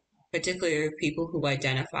now, particularly people who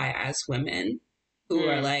identify as women, who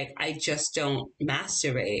are Mm. like, I just don't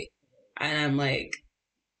masturbate. And I'm like,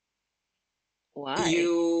 Why?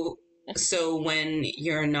 so when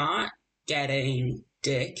you're not getting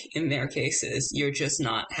dick in their cases, you're just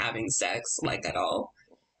not having sex, like at all.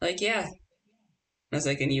 Like, yeah. I was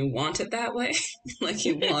like, and you want it that way? Like,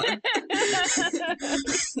 you want.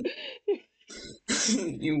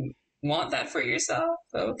 You want that for yourself?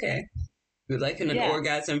 Okay. You're like in an Yeah,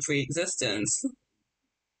 orgasm free existence.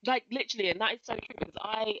 like literally, and that is so true because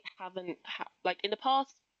I haven't like in the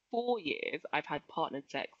past 4 years I've had partnered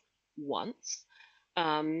sex once,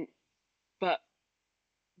 um, but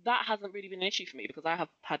that hasn't really been an issue for me because I have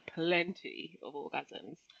had plenty of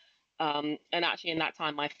orgasms. And actually, in that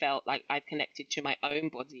time, I felt like I've connected to my own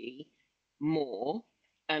body more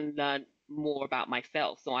and learned more about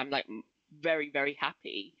myself. So I'm like very, very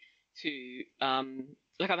happy to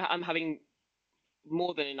like I'm having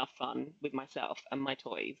more than enough fun with myself and my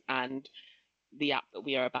toys and the app that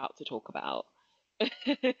we are about to talk about,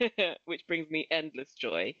 which brings me endless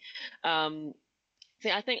joy. Um, See,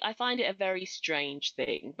 I think I find it a very strange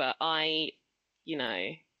thing, but I, you know,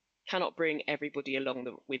 cannot bring everybody along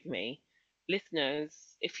with me. Listeners,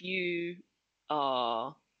 if you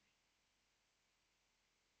are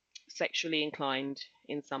sexually inclined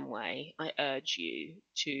in some way, I urge you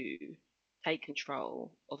to take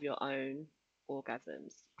control of your own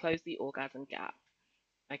orgasms. Close the orgasm gap,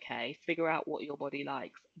 okay? Figure out what your body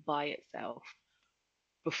likes by itself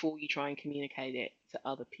before you try and communicate it to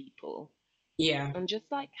other people, Yeah. and just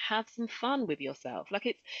like have some fun with yourself. Like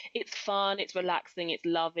it's fun, it's relaxing, it's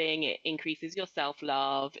loving, it increases your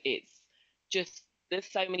self-love. It's just there's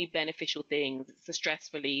so many beneficial things. It's a stress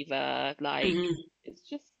reliever. Like Mm-hmm. it's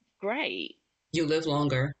just great. You live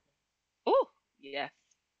longer. Oh, yes.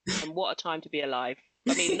 And what a time to be alive.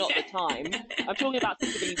 I mean, not the time. I'm talking about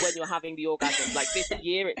specifically when you're having the orgasms. Like this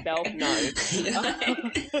year itself, no.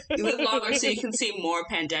 You live longer so you can see more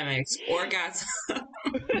pandemics.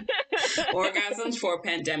 Orgasms for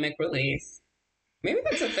pandemic relief. Maybe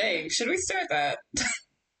that's a thing. Should we start that?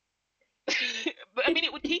 But I mean,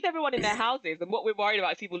 it would keep everyone in their houses, and what we're worried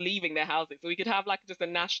about is people leaving their houses. So we could have like just a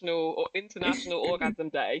national or international orgasm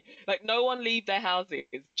day. Like no one leave their houses,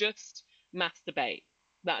 just masturbate.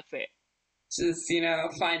 That's it. Just,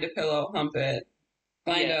 find a pillow, hump it.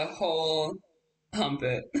 Find Yes. a hole, hump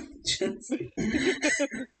it. Just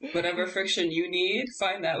whatever friction you need,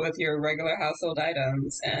 find that with your regular household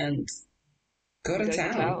items and go to Go to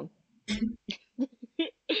town. town.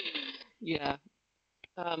 Yeah.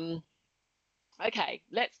 Um, okay,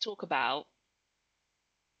 let's talk about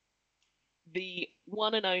the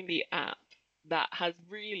one and only app that has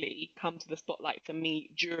really come to the spotlight for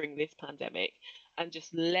me during this pandemic and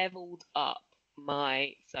just leveled up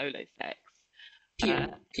my solo sex. Uh, Pew,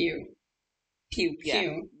 pew, pew, yes,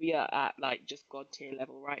 pew. we are at like just God tier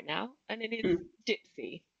level right now, and it is Mm.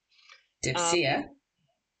 Dipsy. Dipsia. Um,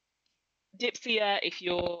 Dipsy, if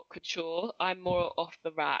you're couture, I'm more off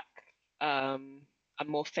the rack. Um, I'm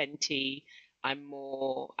more Fenty. I'm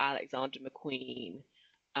more Alexander McQueen,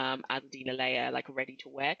 Adina Leia, like a ready to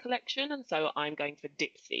wear collection. And so I'm going for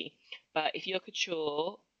Dipsy. But if you're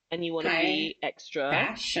couture and you want to High be extra,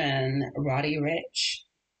 fashion, Roddy Rich.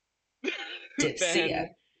 Dipsia.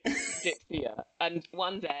 then Dipsy. And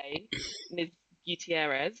one day, Ms.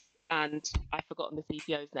 Gutierrez, and I've forgotten the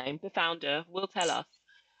CPO's name, the founder, will tell us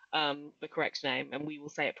the correct name and we will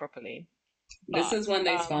say it properly. This But is when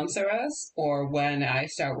they sponsor us, or when I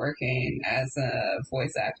start working as a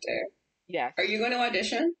voice actor. yes, Are you going to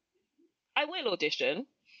audition? I will audition.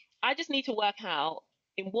 I just need to work out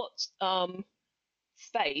in what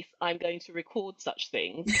space I'm going to record such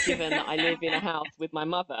things, given that I live in a house with my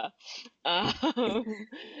mother. Um,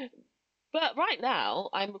 but right now,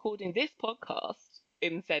 I'm recording this podcast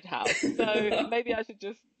in said house, so maybe I should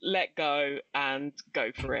just let go and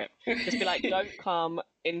go for it. Just be like, don't come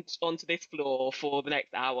in onto this floor for the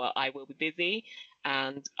next hour. I will be busy,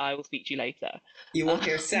 and I will speak to you later. You will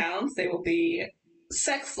hear sounds. They will be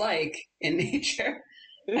sex-like in nature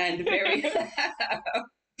and very.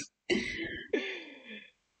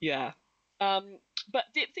 Yeah. Um, but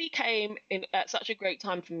Dipsy came in at such a great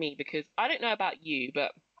time for me because I don't know about you,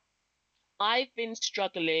 but I've been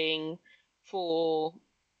struggling for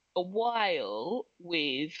a while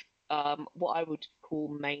with what I would call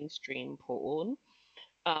mainstream porn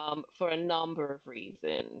for a number of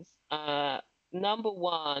reasons. Number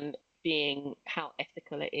one being how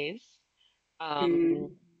ethical it is. Um,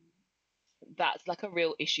 Mm, that's like a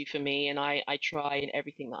real issue for me, and I try in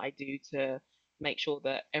everything that I do to make sure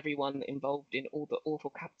that everyone involved in all the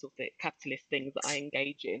awful capitalist things that I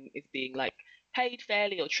engage in is being like paid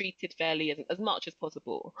fairly or treated fairly as much as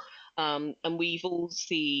possible. And we've all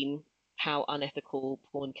seen how unethical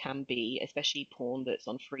porn can be, especially porn that's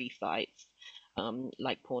on free sites,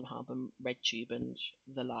 like Pornhub and RedTube and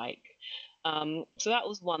the like. So that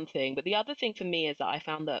was one thing. But the other thing for me is that I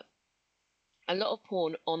found that a lot of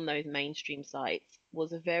porn on those mainstream sites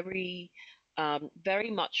was very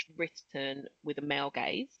much written with a male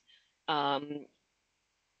gaze. Um,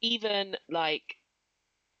 even like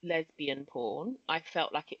lesbian porn, I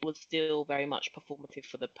felt like it was still very much performative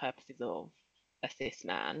for the purposes of a cis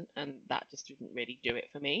man, and that just didn't really do it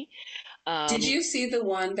for me. did Um, you see the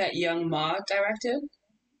one that Young Ma directed?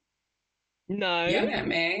 no, Young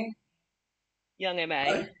Ma. young Uh,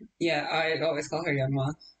 MA. yeah, I always call her Young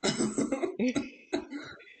Ma.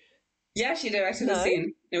 Yeah, she directed a No, is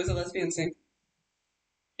scene. It was a lesbian scene.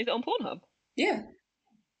 it on Pornhub? Yeah,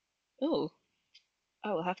 Oh,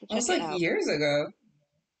 I will have to that was check it like out. years ago.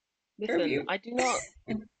 Listen, Review. I do not.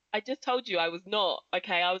 I just told you I was not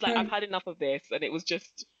okay. I was like, I've had enough of this, and it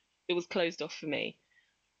was closed off for me.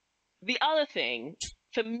 The other thing,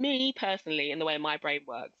 for me personally, in the way my brain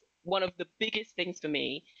works, one of the biggest things for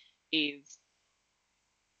me is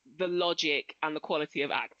the logic and the quality of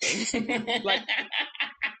acting. Like,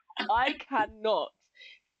 I cannot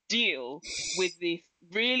deal with this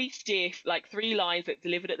really stiff, like three lines that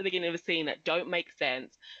delivered at the beginning of a scene that don't make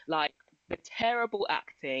sense, like the terrible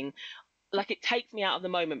acting. Like, it takes me out of the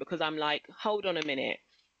moment because I'm like, hold on a minute.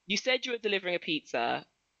 You said you were delivering a pizza.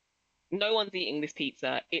 No one's eating this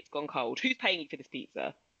pizza. It's gone cold. Who's paying you for this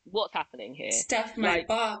pizza? What's happening here? Stuff my Like,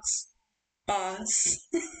 box, boss.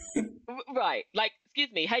 right. Like,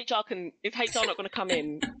 excuse me, HR is HR not going to come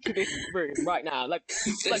in to this room right now? Like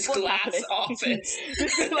This what's glass happening? office.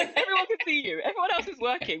 Like, everyone can see you. Everyone else is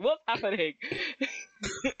working. What's happening?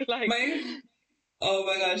 Like, My Oh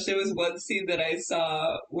my gosh, there was one scene that I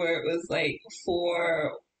saw where it was like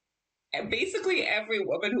for basically every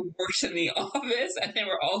woman who worked in the office, and they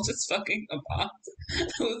were all just fucking the boss.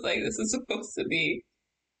 I was like, this is supposed to be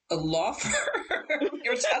a law firm.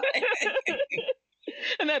 You're telling me.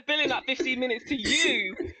 and they're billing that 15 minutes to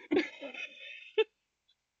you.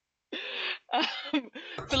 Um,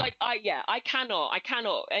 so like, I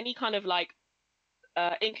cannot any kind of like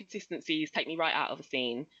inconsistencies take me right out of the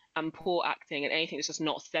scene, and poor acting and anything that's just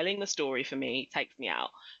not selling the story for me takes me out.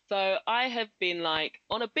 So I have been like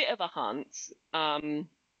on a bit of a hunt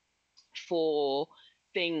for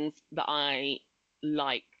things that I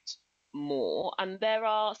liked more, and there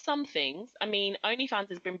are some things. I mean, OnlyFans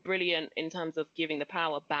has been brilliant in terms of giving the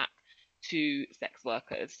power back to sex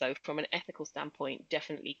workers. So from an ethical standpoint,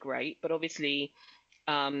 definitely great. But obviously,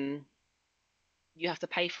 um, you have to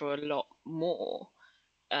pay for a lot more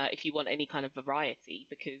if you want any kind of variety,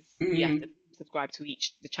 because you have to Hmm. subscribe to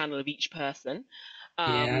each the channel of each person.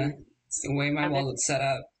 Yeah. Um, It's the way my and there's wallet's set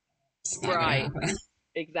up. It's not gonna right, happen.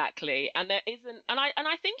 exactly, and there isn't, and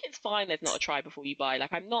I think it's fine. There's not a try before you buy.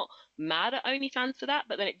 Like I'm not mad at OnlyFans for that,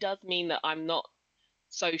 but then it does mean that I'm not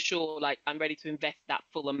so sure like I'm ready to invest that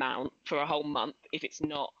full amount for a whole month if it's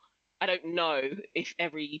not. I don't know if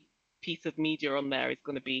every piece of media on there is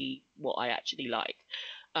going to be what I actually like.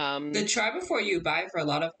 The Um, try before you buy for a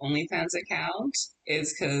lot of OnlyFans accounts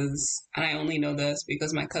is because, and I only know this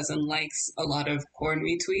because my cousin likes a lot of porn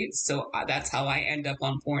retweets, so that's how I end up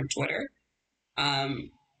on porn Twitter.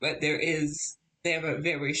 Um, but they have a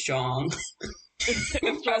very strong a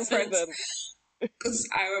strong presence. presence. Because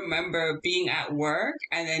I remember being at work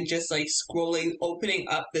and then just like scrolling, opening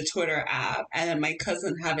up the Twitter app, and then my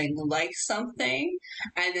cousin having liked something,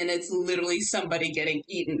 and then it's literally somebody getting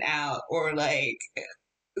eaten out or like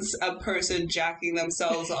a person jacking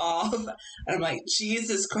themselves off. And I'm like,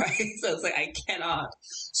 Jesus Christ. I was like, I cannot.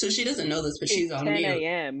 So she doesn't know this, but It's she's on 10 mute.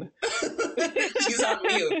 a.m. She's on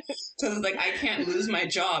mute. So it's like, I can't lose my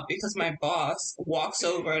job because my boss walks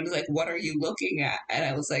over and is like, what are you looking at? And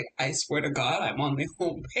I was like, I swear to God, I'm on the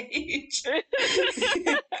home page.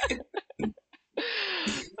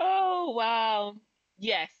 Oh, wow.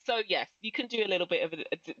 Yes. So, yes, you can do a little bit of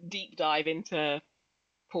a deep dive into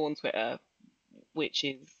porn Twitter, which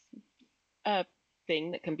is a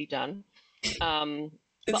thing that can be done. Um,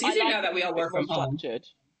 but It's I easier like now it that when we it's a all bit work more from home. structured.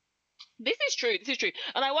 This is true. This is true.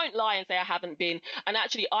 And I won't lie and say I haven't been. And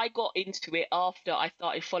actually, I got into it after I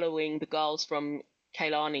started following the girls from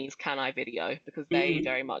Kaylani's Can I video because they Mm-hmm.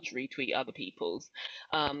 very much retweet other people's.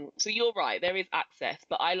 So you're right. There is access,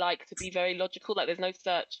 but I like to be very logical. Like there's no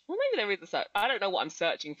search. Well, maybe there is a search. I don't know what I'm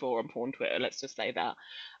searching for on porn Twitter. Let's just say that.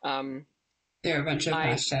 Um, There are a bunch of I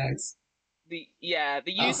hashtags. the yeah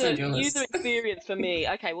the I'll user send you a the user list. experience for me.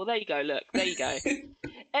 Okay, well there you go. Look, there you go.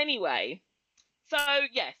 Anyway, so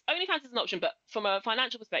yes, OnlyFans is an option, but from a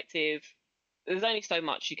financial perspective, there's only so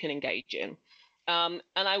much you can engage in. And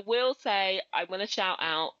I will say, I'm going to shout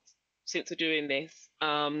out, since we're doing this,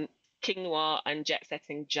 King Noir and Jet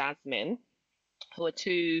Setting Jasmine, who are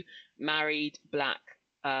two married black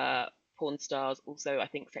uh, porn stars, also, I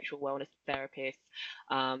think, sexual wellness therapists.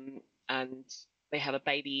 Um, and they have a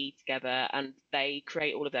baby together and they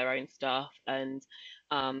create all of their own stuff. And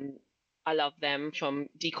um, I love them from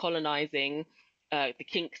decolonizing the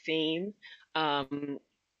kink scene. Um,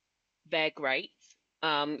 they're great.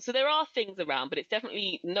 So there are things around, but it's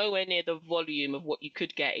definitely nowhere near the volume of what you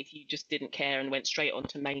could get if you just didn't care and went straight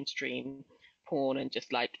onto mainstream porn and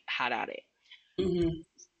just like had at it. Mm-hmm.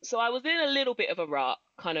 So I was in a little bit of a rut,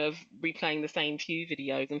 kind of replaying the same few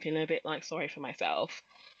videos and feeling a bit like sorry for myself.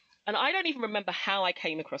 And I don't even remember how I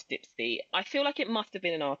came across Dipsy. I feel like it must have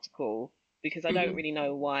been an article because I don't Mm-hmm. really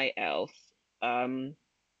know why else.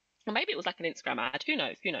 Or maybe it was like an Instagram ad. Who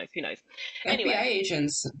knows? Who knows? Who knows? FBI Anyway,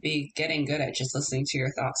 agents be getting good at just listening to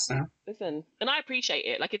your thoughts now. listen, and I appreciate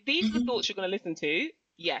it. Like, if these are the Mm-hmm. thoughts you're going to listen to,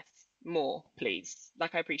 yes, more, please.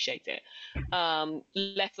 Like, I appreciate it.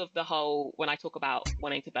 Less of the whole when I talk about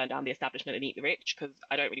wanting to burn down the establishment and eat the rich, because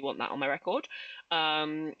I don't really want that on my record.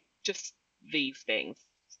 Um, just these things.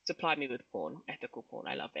 Supply me with porn, ethical porn.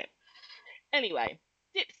 I love it. Anyway,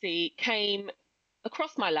 Dipsy came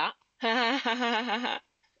across my lap.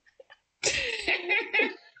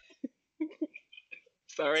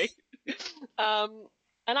 Sorry. Um,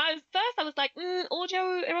 and I was like,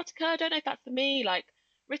 audio erotica. I don't know if that's for me. Like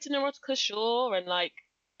written erotica, sure. And like,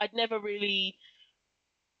 I'd never really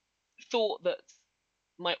thought that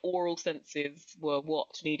my oral senses were what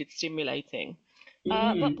needed stimulating.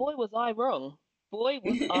 But Mm-hmm. boy, was I wrong. Boy,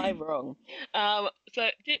 was I wrong. So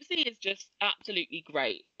Gypsy is just absolutely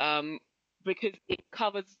great. Because it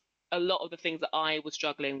covers a lot of the things that I was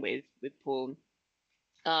struggling with porn.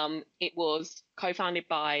 It was co-founded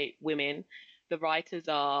by women. The writers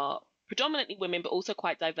are predominantly women, but also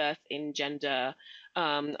quite diverse in gender.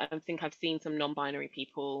 I think I've seen some non-binary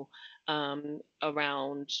people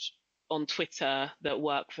around on Twitter that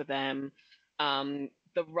work for them.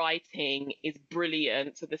 The writing is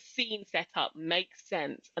brilliant, so the scene setup makes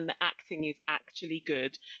sense, and the acting is actually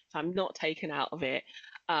good. So I'm not taken out of it.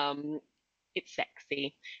 Um, it's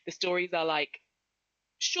sexy. The stories are like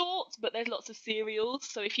short, but there's lots of serials.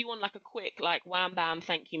 So if you want like a quick like wham bam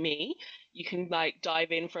thank you me, you can like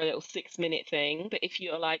dive in for a little 6 minute thing. But if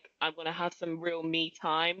you're like I'm gonna have some real me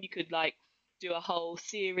time, you could like do a whole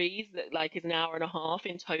series that like is an hour and a half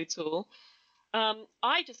in total.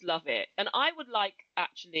 I just love it, and I would like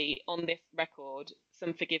actually on this record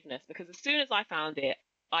some forgiveness because as soon as I found it,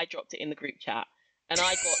 I dropped it in the group chat, and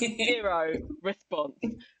I got zero response.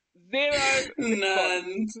 Zero response.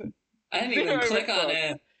 None. I didn't even Zero click on response.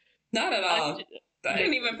 it. Not at all. I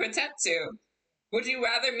didn't even Listen, pretend to. Would you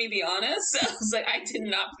rather me be honest? I was like, I did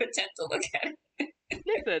not pretend to look at it.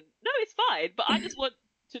 listen. No, it's fine. But I just want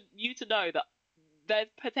you to know that there's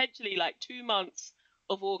potentially like 2 months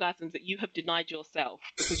of orgasms that you have denied yourself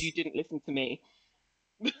because you didn't listen to me.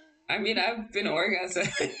 I mean, I've been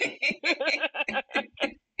orgasming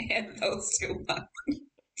in those 2 months.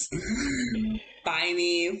 By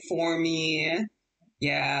me, for me.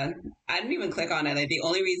 Yeah. I didn't even click on it. Like, the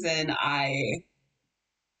only reason I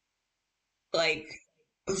like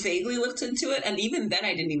vaguely looked into it, and even then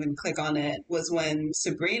I didn't even click on it, was when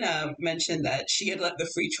Sabrina mentioned that she had let the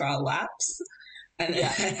free trial lapse and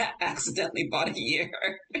Yeah. I accidentally bought a year.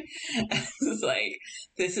 I was like,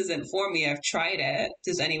 this isn't for me. I've tried it.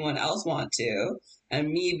 Does anyone else want to? And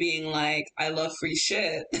me being like, I love free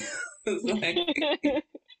shit. It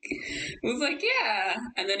was like, yeah.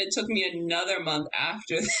 And then it took me another month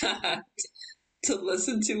after that to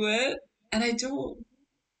listen to it. And I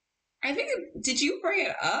think, did you bring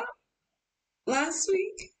it up last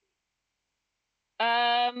week?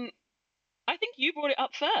 I think you brought it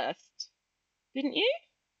up first, didn't you?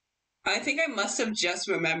 I think I must have just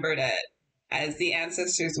rememred it as the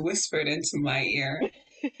ancestors whispered into my ear.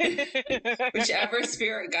 Whichever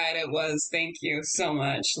spirit guide it was, thank you so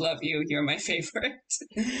much. Love you. You're my favorite.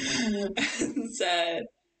 And said,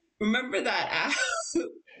 remember that app?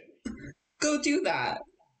 Go do that.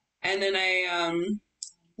 And then I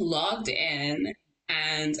logged in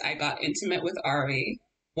and I got intimate with Ari,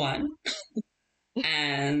 one,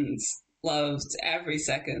 and loved every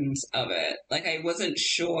second of it. Like, I wasn't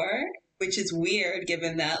sure, which is weird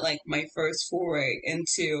given that like my first foray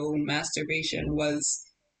into masturbation was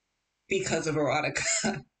because of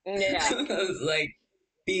erotica. Yeah. I was like,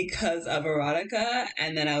 because of erotica.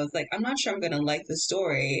 And then I was like, I'm not sure I'm going to like the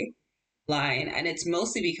story line. And it's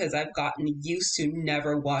mostly because I've gotten used to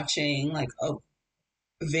never watching like a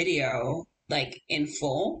video like in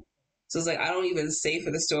full. So it's like, I don't even say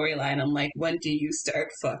for the storyline. I'm like, when do you start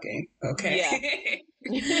fucking? Okay.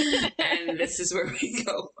 Yeah. And this is where we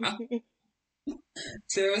go from.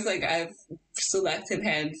 So there was like, I've selected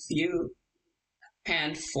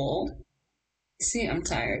handful. See, I'm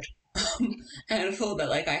tired. Handful that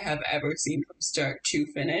like I have ever seen from start to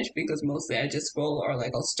finish, because mostly I just scroll, or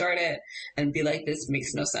like I'll start it and be like, this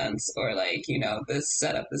makes no sense, or like, this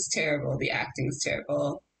setup is terrible, the acting is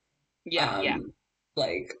terrible. Yeah.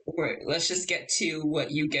 Like, let's just get to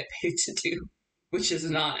what you get paid to do, which is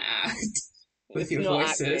not act with It's your not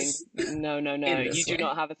acting. voices No. in You this do way.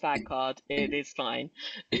 not have a SAG card. It is fine.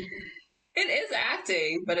 It is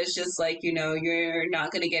acting, but it's just like, you're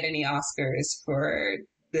not going to get any Oscars for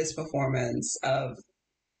this performance of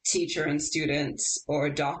teacher and students or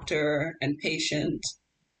doctor and patient.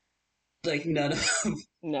 Like, No.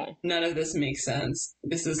 none of this makes sense.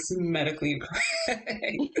 This is medically incorrect.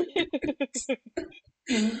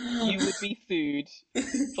 You would be sued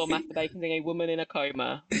for masturbating a woman in a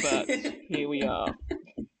coma, but here we are.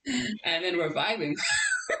 And then reviving.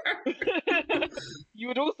 You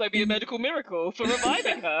would also be a medical miracle for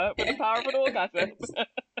reviving her with the power of an orgasm.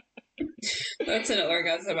 That's an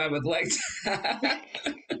orgasm I would like to have.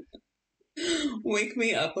 Wake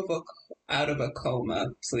me up out of a coma,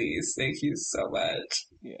 please. Thank you so much.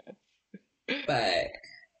 Yeah. But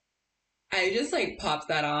I just like popped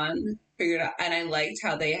that on, figured out, and I liked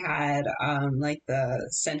how they had like the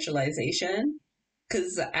centralization.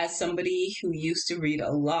 Because as somebody who used to read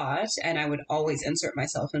a lot, and I would always insert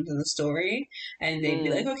myself into the story, and they'd be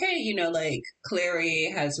like, okay, like Clary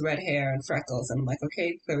has red hair and freckles, and I'm like,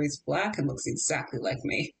 okay, Clary's black and looks exactly like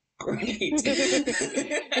me. Great.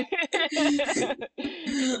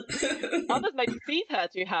 Others may perceive her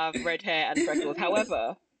to have red hair and freckles.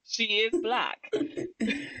 However, she is black.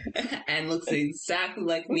 And looks exactly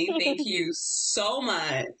like me. Thank you so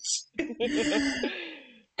much.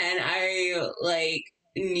 And I like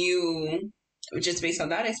knew, just based on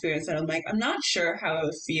that experience, that I'm like, I'm not sure how I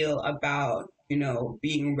would feel about,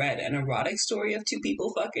 being read an erotic story of two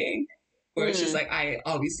people fucking. Where it's just like, I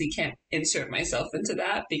obviously can't insert myself into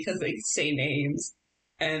that because they say names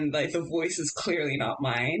and like the voice is clearly not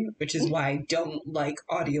mine, which is why I don't like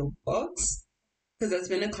audiobooks. Because that's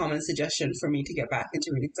been a common suggestion for me to get back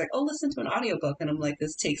into reading. It's like, oh, listen to an audiobook. And I'm like,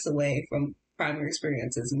 this takes away from primary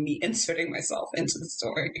experiences, me inserting myself into the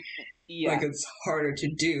story. Yeah. Like, it's harder to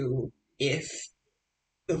do if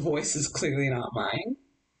the voice is clearly not mine.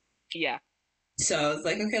 Yeah. So I was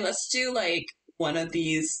like, okay, let's do like one of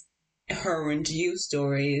these her and you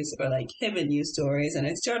stories, or like him and you stories. And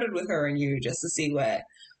I started with her and you just to see what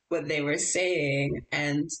what they were saying,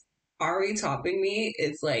 and Ari topping me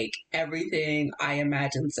is like everything I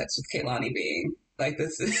imagined sex with Kaylani being. Like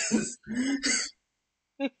this is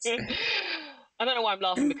I don't know why I'm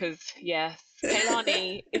laughing because yes,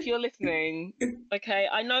 Kaylani, if you're listening, okay,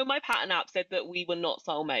 I know my pattern app said that we were not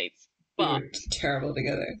soulmates, we but were terrible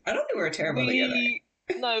together. I don't think we were terrible together.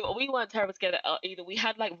 we weren't terrible together either. We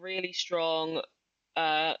had like really strong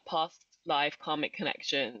past life karmic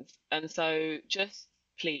connections, and so just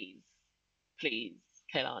please, please,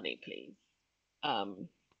 Kaylani, please. Um,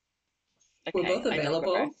 We're okay, both I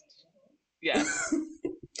available. digressed. Yeah,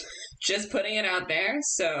 Just putting it out there.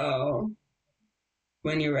 So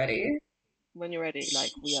when you're ready, when you're ready,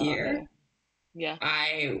 like we are here, here. Yeah.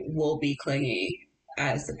 I will be clingy,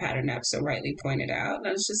 as the pattern app so rightly pointed out.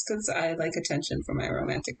 That's just because I like attention from my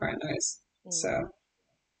romantic partners. Mm. So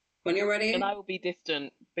when you're ready, And I will be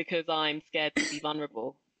distant because I'm scared to be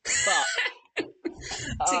vulnerable. But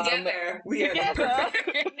together we are the together.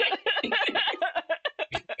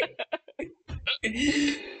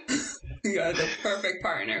 we are the perfect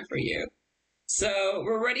partner for you. So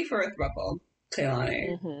we're ready for a throuple,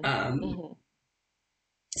 Kaylani.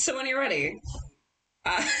 So when you're ready,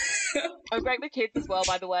 I'm great with kids as well,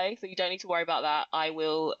 by the way, so you don't need to worry about that. I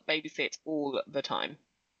will babysit all the time.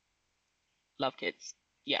 Love kids.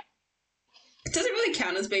 Yeah. Does it really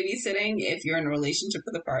count as babysitting if you're in a relationship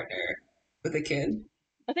with a partner with a kid?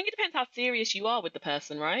 I think it depends how serious you are with the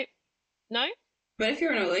person, right? No? But if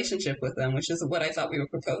you're in a relationship with them, which is what I thought we were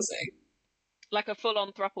proposing. Like a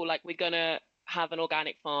full-on throuple, like we're gonna have an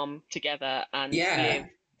organic farm together and live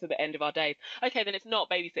to the end of our days. Okay, then it's not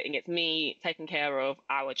babysitting, it's me taking care of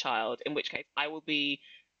our child, in which case I will be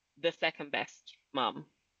the second best mum.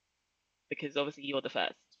 Because obviously you're the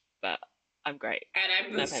first, but I'm great. And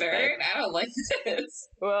I'm the third? I don't like this.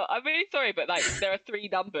 Well, I'm really sorry, but like there are 3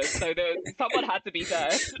 numbers, so someone had to be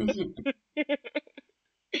third.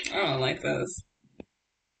 I don't like this.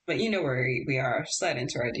 But you know where we are. Slide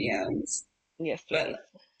into our DMs. Yes, please. But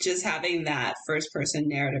just having that first person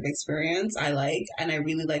narrative experience, I like, and I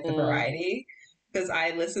really like the variety. Because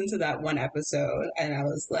I listened to that one episode and I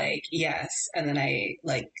was like, yes. And then I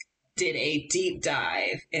like did a deep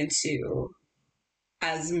dive into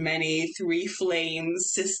as many Three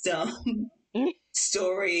Flames system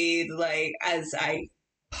stories like as I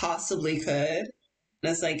possibly could. And I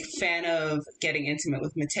was like, fan of getting intimate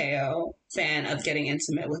with Mateo, fan of getting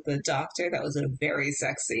intimate with the doctor. That was a very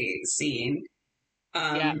sexy scene.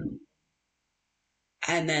 Yeah.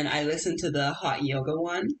 And then I listened to the hot yoga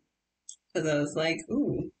one because I was like,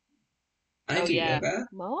 ooh, I do yoga.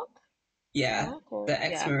 Mark? Yeah, the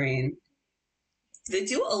ex-Marine. They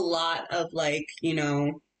do a lot of like, you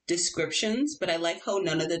know, descriptions, but I like how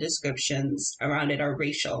none of the descriptions around it are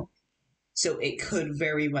racial. So it could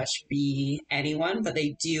very much be anyone, but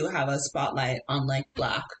they do have a spotlight on like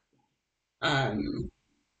black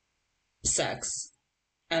sex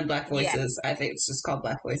and black voices. I think it's just called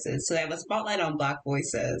Black Voices. So they have a spotlight on black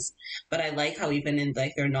voices, but I like how even in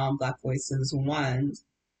like their non-black voices ones,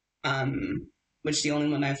 which the only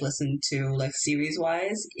one I've listened to like series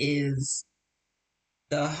wise is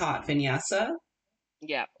the Hot Vinyasa.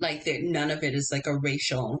 Yeah. Like none of it is like a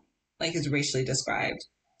racial, like is racially described.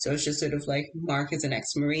 So it's just sort of like Mark is an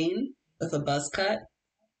ex-Marine with a buzz cut.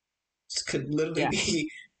 This could literally be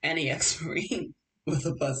any ex-Marine with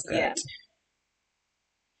a buzz cut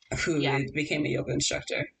who became a yoga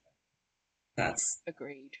instructor. That's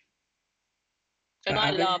agreed. And I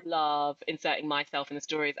love inserting myself in the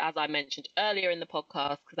stories, as I mentioned earlier in the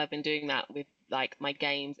podcast, because I've been doing that with like my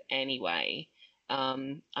games anyway.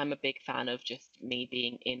 I'm a big fan of just me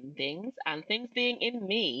being in things and things being in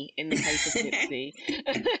me in the case of Nipsey.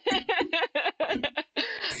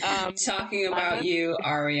 Talking about you,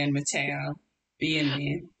 Ari and Mateo, being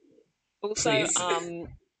me. Also,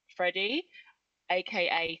 Freddie,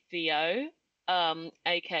 aka Theo,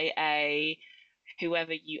 aka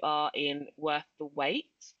whoever you are in Worth the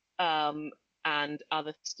Wait, and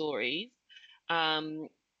other stories. My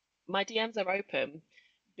DMs are open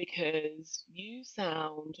because you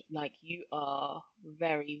sound like you are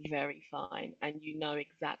very, very fine and you know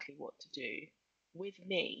exactly what to do with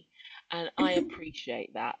me. And I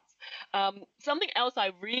appreciate that. Something else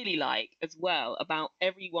I really like as well about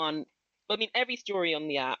everyone, I mean, every story on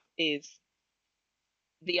the app is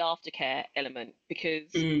the aftercare element because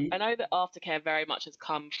I know that aftercare very much has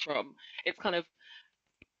come from, it's kind of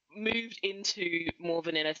moved into more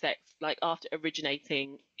vanilla sex, like after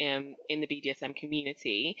originating in the BDSM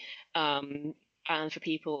community. And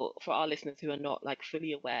for our listeners who are not like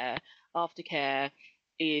fully aware, aftercare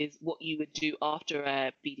is what you would do after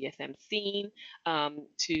a BDSM scene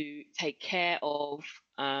to take care of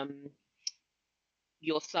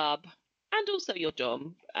your sub and also your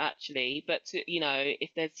dom actually, but you know, if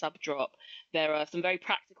there's sub drop, there are some very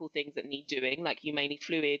practical things that need doing, like you may need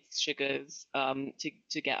fluids, sugars,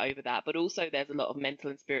 to get over that, but also there's a lot of mental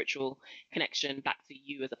and spiritual connection back to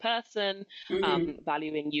you as a person, Mm-hmm.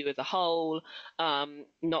 valuing you as a whole,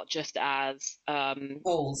 not just as an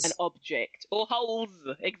Holes. object or wholes.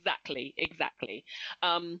 Exactly.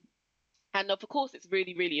 And of course, it's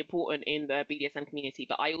really, really important in the BDSM community,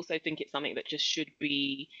 but I also think it's something that just should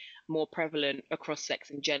be more prevalent across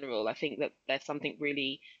sex in general. I think that there's something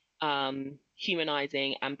really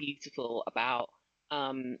humanizing and beautiful about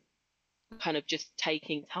um, kind of just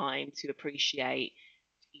taking time to appreciate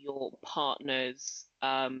your partner's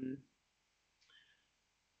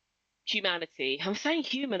humanity. I'm saying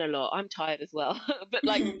human a lot. I'm tired as well, but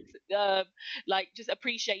uh, like just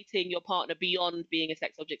appreciating your partner beyond being a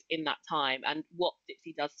sex object in that time. And what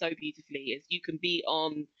Dipsy does so beautifully is you can be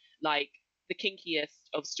on like the kinkiest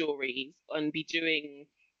of stories and be doing,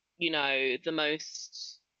 you know, the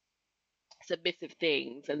most submissive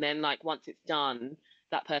things, and then like once it's done,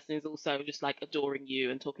 that person is also just like adoring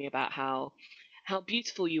you and talking about how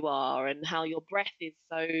beautiful you are and how your breath is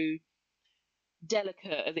so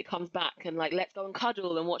delicate as it comes back, and like let's go and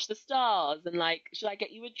cuddle and watch the stars, and like should I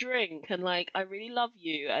get you a drink, and like I really love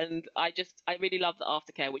you. And I really love the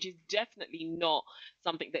aftercare, which is definitely not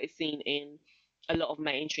something that is seen in a lot of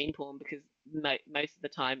mainstream porn, because most of the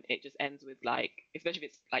time it just ends with like, especially if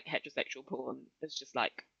it's like heterosexual porn, it's just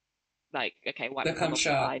like okay, wipe The yourself cum off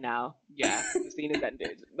your shot. eye now, yeah, the scene is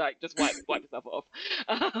ended, like just wipe yourself off.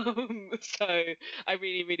 So I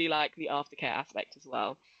really, really like the aftercare aspect as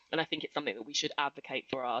well, and I think it's something that we should advocate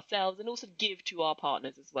for ourselves and also give to our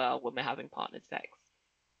partners as well when we're having partnered sex.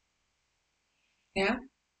 Yeah.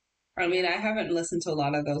 I mean, Yeah. I haven't listened to a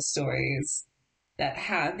lot of those stories that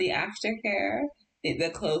had the aftercare.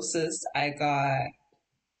 The closest I got,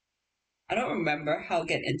 I don't remember how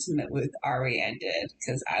Get Intimate with Ari ended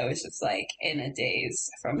because I was just like in a daze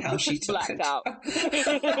from how she took Blacked out.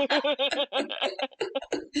 control.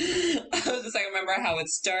 I was just like, I remember how it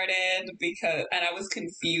started because, and I was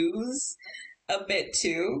confused a bit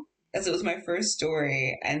too, as it was my first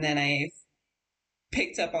story, and then I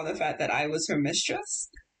picked up on the fact that I was her mistress,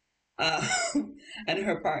 and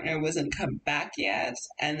her partner wasn't come back yet,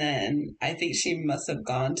 and then I think she must have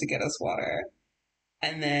gone to get us water,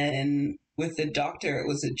 and then with the doctor, it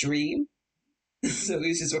was a dream, so he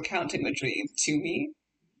was just recounting a dream to me,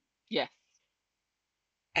 Yes.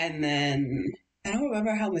 and then I don't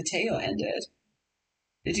remember how Mateo ended.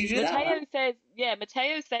 Did you do that one?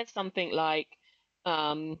 Mateo says something like,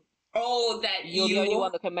 um, Oh, that you're the only you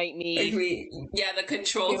one that can make me agree. Yeah, the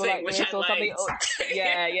control feel thing, like which this I or something. liked. Oh,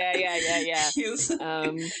 yeah. he was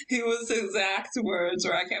Um, he was exact words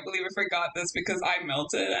where I can't believe I forgot this because I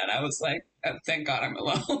melted and I was like, oh, thank God I'm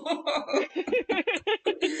alone.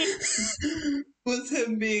 Was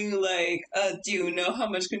him being like, do you know how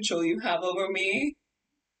much control you have over me?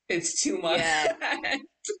 It's too much. yeah,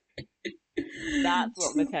 that's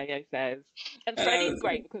what Mateo says. And And I Freddie's was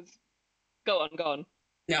like, great because go on.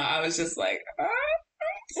 no, I was just like,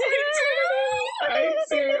 I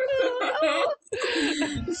do.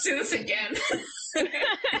 Let's do this again.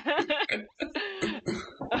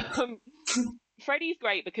 um, Freddie's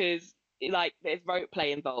great because like there's rope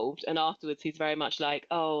play involved, and afterwards he's very much like,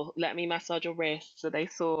 "Oh, let me massage your wrist." So they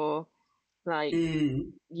saw like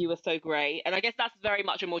Mm. you were so great, and I guess that's very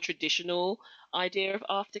much a more traditional idea of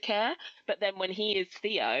aftercare. But then when he is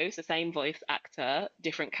Theo, it's the same voice actor,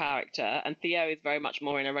 different character, and Theo is very much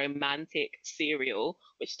more in a romantic serial,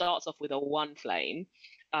 which starts off with a one flame.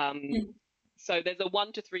 Um, so there's a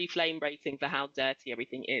 1 to 3 flame rating for how dirty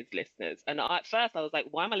everything is, listeners. And at first I was like,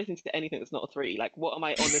 why am I listening to anything that's not a 3? Like, what am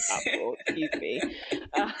I on this app for? Excuse me.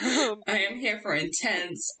 Um, I am here for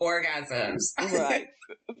intense orgasms. right.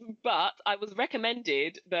 But I was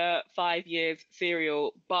recommended the 5 years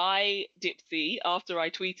serial by Dipsy after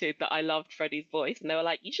I tweeted that I loved Freddie's voice. And they were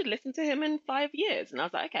like, you should listen to him in 5 years. And I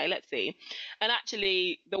was like, okay, let's see. And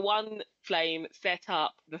actually, the one flame set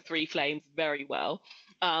up the 3 flames very well.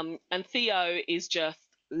 And Theo is just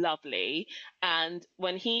lovely. And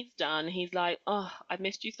when he's done, he's like, oh, I've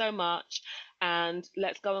missed you so much. And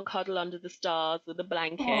let's go and cuddle under the stars with a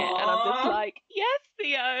blanket. And I'm just Aww. like, yes,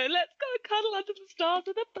 Theo, let's go and cuddle under the stars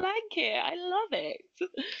with a blanket. I love it.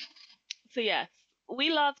 So, yes,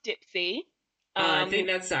 we love Dipsy. I think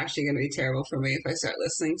Um, that's actually going to be terrible for me if I start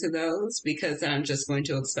listening to those because then I'm just going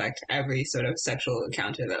to expect every sort of sexual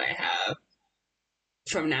encounter that I have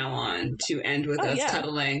from now on to end with oh, us yeah.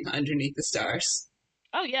 cuddling underneath the stars.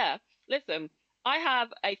 Oh, yeah. Listen. I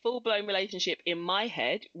have a full-blown relationship in my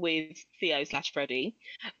head with Theo slash Freddie.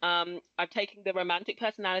 I've taken the romantic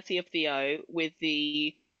personality of Theo with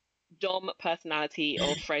the Dom personality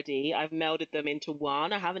of Freddie. I've melded them into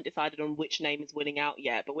one. I haven't decided on which name is winning out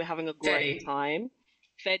yet, but we're having a great Fetty. time.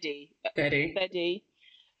 Freddy, Fetty. Freddy,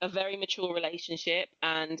 a very mature relationship,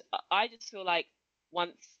 and I just feel like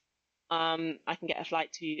once I can get a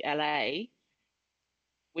flight to LA,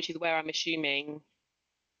 which is where I'm assuming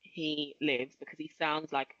he lives because he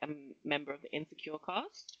sounds like a member of the Insecure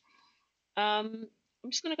cast. I'm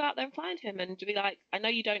just gonna go out there and find him and be like, I know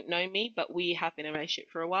you don't know me, but we have been in a relationship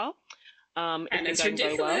for a while. It's And been it's going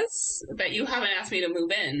very well. ridiculous that you haven't asked me to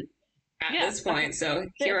move in at Yeah, this I'm point, a so bit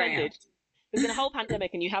here I am. offended. There's been a whole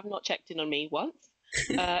pandemic and you have not checked in on me once.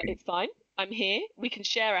 It's fine. I'm here. We can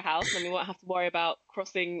share a house and we won't have to worry about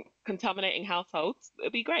contaminating households.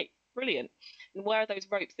 It'll be great. Brilliant. And where are those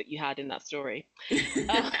ropes that you had in that story?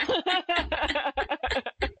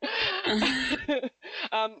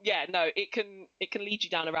 Yeah, no, it can lead you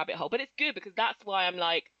down a rabbit hole, but it's good because that's why I'm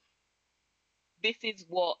like, this is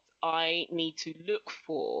what I need to look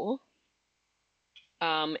for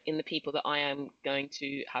in the people that I am going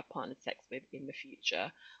to have partnered sex with in the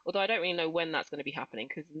future. Although I don't really know when that's going to be happening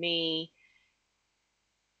because me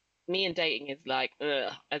and dating is like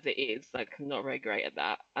ugh, as it is like I'm not very great at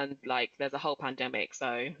that, and like there's a whole pandemic, so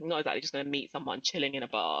I'm not exactly just going to meet someone chilling in a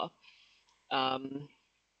bar. Um,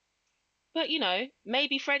 but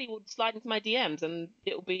maybe Freddie will slide into my DMs and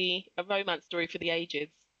it'll be a romance story for the ages.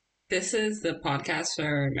 This is the podcast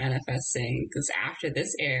for manifesting because after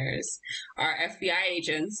this airs, our FBI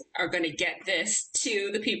agents are going to get this to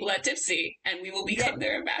the people at Tipsy and we will Yes, become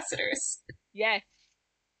their ambassadors. yes,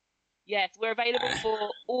 yes. We're available Uh,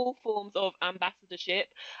 for all forms of ambassadorship.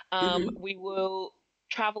 mhm. We will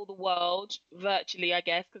travel the world virtually, I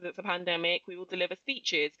guess, because it's a pandemic. We will deliver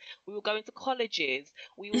speeches. We will go into colleges.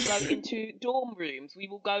 We will go into dorm rooms. We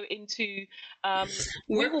will go into,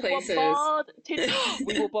 we will Workplaces. bombard,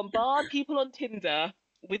 we will bombard people on Tinder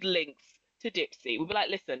with links to Dipsy. We'll be like,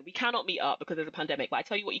 listen, we cannot meet up because there's a pandemic, but I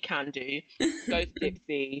tell you what you can do. Go to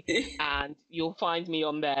Dipsy and you'll find me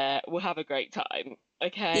on there. We'll have a great time.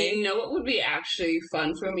 Okay? You know what would be actually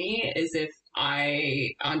fun for me is if I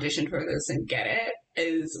audition for this and get it,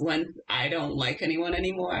 is when I don't like anyone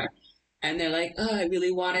anymore. And they're like, oh, I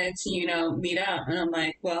really wanted to, meet up. And I'm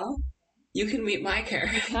like, well, you can meet my You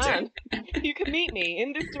character. can. You can meet me.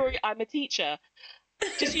 In this story, I'm a teacher.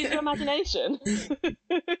 Just use your imagination.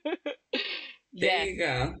 There Yes, you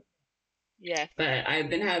go. yes. But I've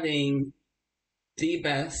been having the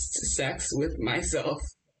best sex with myself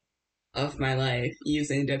of my life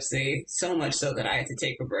using Dipsy, so much so that I had to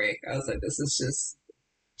take a break. I was like, this is just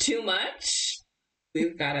too much.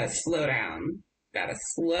 We've got to slow down. Got to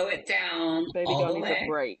slow it down Baby all girl the needs a way.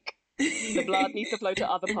 break. The blood needs to flow to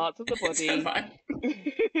other parts of the So body. fun.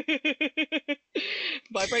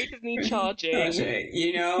 Vibrators need charging.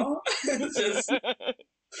 It's just,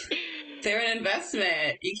 they're an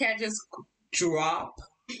investment. You can't just drop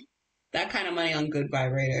that kind of money on good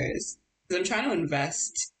vibrators. Because I'm trying to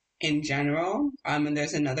invest in general. And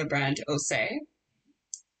there's another brand, Osei,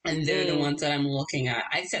 and they're the Mm, ones that I'm looking at.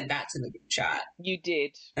 I sent that to the group chat. you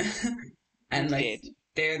did. You And like, did.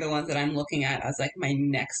 they're the ones that I'm looking at as like my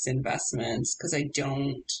next investments because I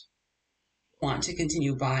don't want to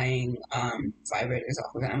continue buying vibrators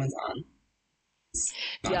off of Amazon. It's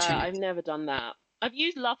not Yeah, cheap. I've never done that. I've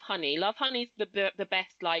used Love Honey. Love Honey's the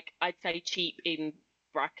best, like I'd say cheap in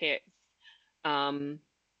brackets um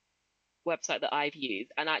website that I've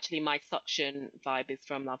used, and actually my suction vibe is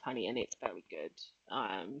from Love Honey, and it's very good.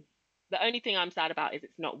 The only thing I'm sad about is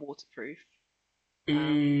it's not waterproof.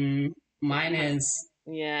 Um, it's Mine kind of is,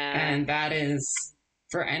 yeah. and that is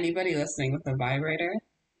for anybody listening with a vibrator.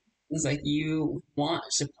 It's like you want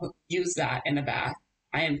to use that in a bath.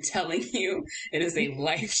 I am telling you, it is a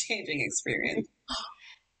life changing experience.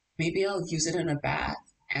 Maybe I'll use it in a bath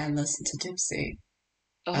and listen to Dipsy.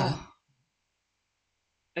 Uh, Oh,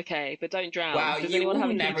 okay, but don't drown. wow, Does you anyone will have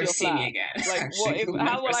a key to never your see me flat? again. Like, what Actually, if? you'll How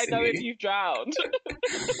never will I see know if me. you've drowned?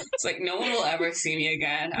 It's like no one will ever see me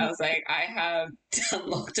again. I was like, I have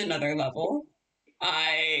unlocked another level.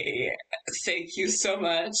 I thank you so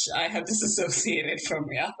much. I have disassociated from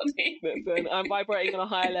reality. Listen, I'm vibrating on a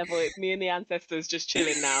higher level. It's me and the ancestors just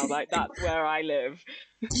chilling now. Like that's where I live.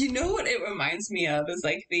 You know what it reminds me of is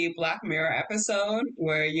like the Black Mirror episode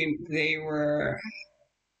where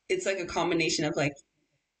it's like a combination of like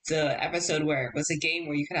the episode where it was a game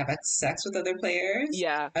where you could have sex with other players,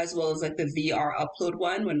 Yeah, as well as like the VR upload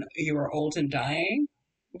one when you were old and dying.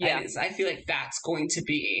 And yeah. I feel like that's going to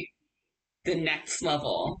be the next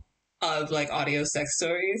level of like audio sex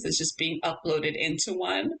stories. It's just being uploaded into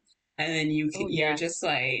one, and then Oh you're yeah. just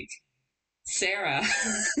like Sarah,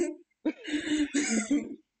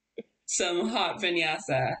 some hot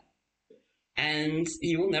vinyasa, and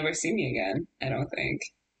you will never see me again. I don't think.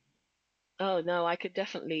 Oh no, I could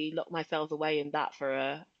definitely lock myself away in that for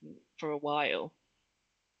a while,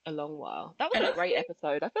 a long while. That was And a I great think,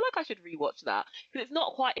 episode. I feel like I should rewatch that because it's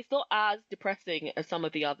not as depressing as some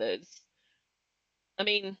of the others. I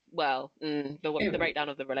mean, well, the it, breakdown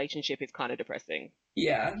of the relationship is kind of depressing,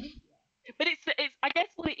 yeah, but it's I guess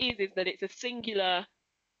what it is that it's a singular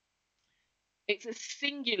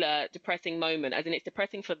depressing moment, as in it's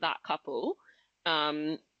depressing for that couple.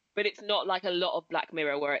 Um, but it's not like a lot of Black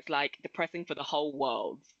Mirror where it's like depressing for the whole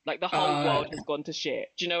world. Like the whole uh, world has gone to shit.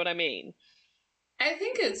 Do you know what I mean? I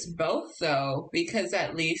think it's both though, because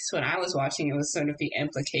at least when I was watching, it was sort of the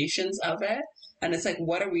implications of it. And it's like,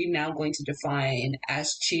 what are we now going to define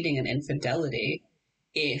as cheating and infidelity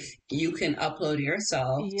if you can upload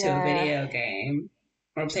yourself to a Yeah. video game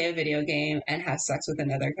or play a video game and have sex with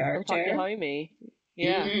another And fuck your character? homie.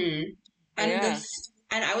 Yeah. hmm And Yeah.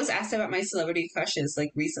 and I was asked about my celebrity crushes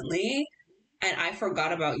like recently, and I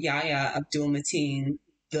forgot about Yahya Abdul Mateen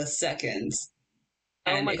the second.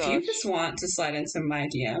 Oh And my if you just gosh. want to slide into my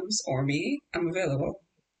DMs or me, I'm available.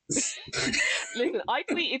 Listen, I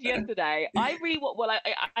tweeted yesterday. I re what well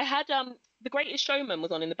I had The Greatest Showman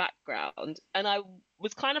was on in the background and I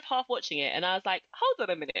was kind of half watching it and I was like, hold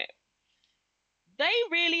on a minute. They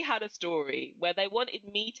really had a story where they wanted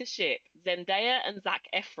me to ship Zendaya and Zac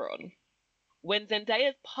Efron when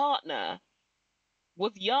Zendaya's partner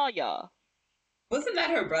was Yaya. Wasn't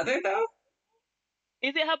that her brother though?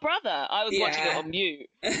 Is it her brother? I was watching it Yeah. on mute.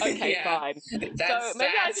 Okay, Yeah. fine. So maybe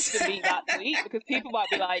I That's just delete that tweet because people might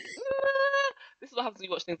be like, this is what happens when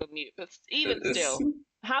you watch things on mute. But even still,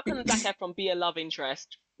 how can Zac Efron be a love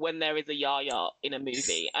interest when there is a Yaya in a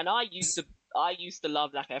movie? And I used to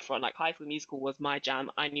love Zac Efron. Like High School Musical was my jam.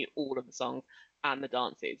 I knew all of the songs and the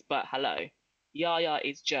dances. But hello, Yaya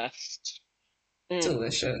is just mm,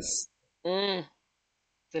 delicious. mm,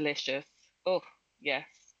 delicious. Oh yes,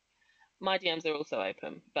 my DMs are also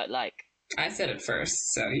open, but like I said it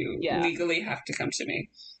first, so you yeah, legally have to come to me.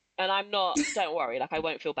 and I'm not. Don't worry, like I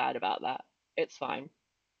won't feel bad about that. It's fine.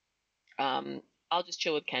 I'll just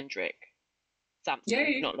chill with Kendrick Sampson,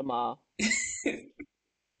 Yay. not Lamar.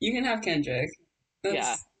 You can have Kendrick. Yeah,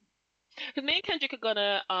 That's because me and Kendrick are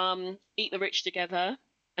gonna eat the rich together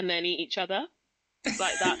and then eat each other.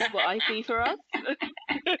 Like that's what I see for us.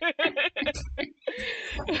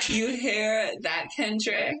 you hear that,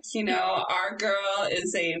 Kendrick? You know, our girl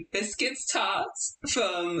is a biscuits toss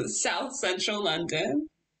from South Central London.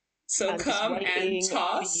 So I'm just come and waiting for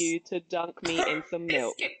toss you to dunk me in some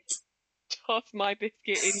milk. biscuit. Toss my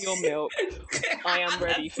biscuit in your milk. I am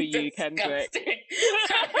ready for you, Kendrick.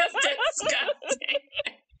 That is disgusting.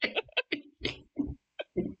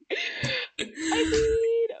 I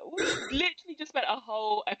mean, we literally just spent a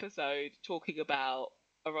whole episode talking about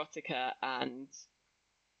erotica and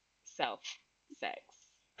self sex.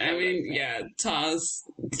 I mean, yeah, Taz.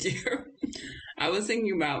 I was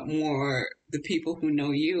thinking about more the people who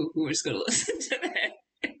know you who are just going to listen to that.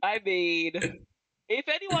 I mean, if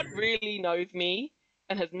anyone really knows me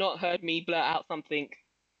and has not heard me blurt out something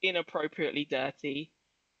inappropriately dirty,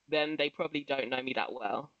 then they probably don't know me that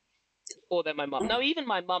well. Or they're my mum. No, even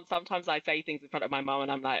my mum, sometimes I say things in front of my mum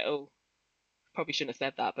and I'm like, oh, probably shouldn't have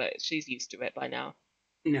said that, but she's used to it by now.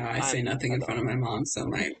 No, I say nothing in front of my mom, so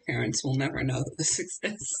my parents will never know that this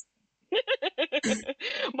exists.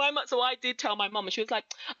 My mum, so I did tell my mum, and she was like,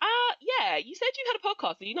 yeah, you said you had a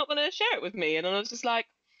podcast, are you not going to share it with me? And I was just like,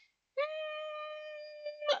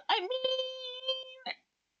 I mean,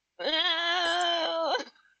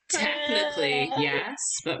 technically, yes,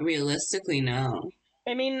 but realistically, no.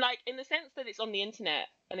 I mean, like, in the sense that it's on the internet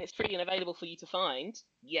and it's free and available for you to find,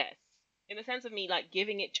 yes. In the sense of me, like,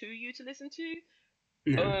 giving it to you to listen to,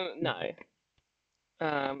 no.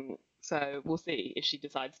 So we'll see if she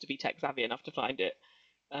decides to be tech savvy enough to find it.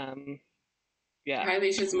 Yeah. Hi,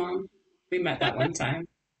 Alicia's mom. We met that one time.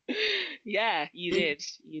 Yeah, you did.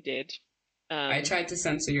 You did. I tried to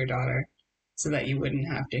censor your daughter so that you wouldn't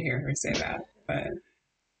have to hear her say that, but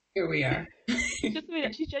here we are.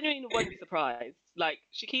 She's genuinely won't be surprised. Like,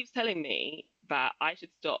 she keeps telling me that I should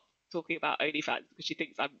stop talking about OnlyFans because she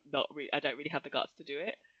thinks I don't really have the guts to do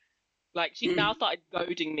it. Like, she's now started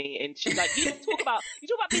goading me, and she's like, you talk about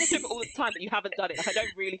being a stripper all the time, but you haven't done it. Like, I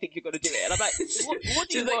don't really think you're going to do it. And I'm like, what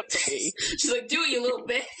do you want from me? She's like, do it, you little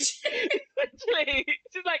bitch. Literally,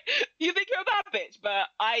 she's like, you think you're a bad bitch, but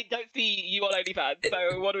I don't see you on OnlyFans,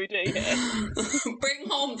 so what are we doing here? Bring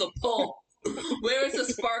home the pull. Where is the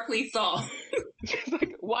sparkly thought?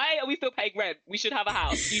 Like, why are we still paying rent? We should have a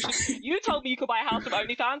house. You told me you could buy a house from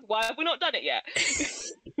OnlyFans. Why have we not done it yet?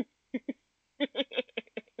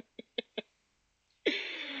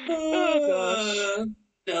 Oh gosh.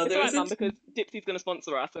 No, It's there was alright, a. Mum, because Dipsy's gonna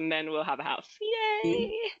sponsor us, and then we'll have a house.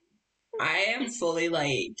 Yay! I am fully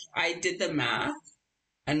like, I did the math,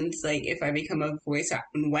 and it's like if I become a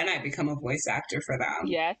when I become a voice actor for them,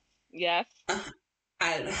 Yes, yes.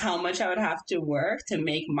 at how much I would have to work to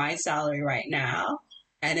make my salary right now,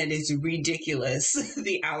 and it is ridiculous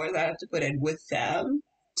the hours I have to put in with them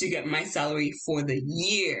to get my salary for the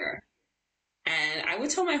year. And I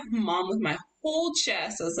would tell my mom with my whole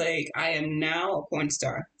chest, I was like, I am now a porn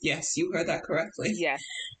star. Yes, you heard that correctly. Yes,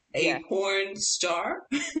 A yes, porn star.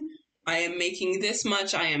 I am making this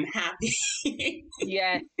much. I am happy.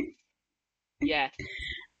 yes, yes.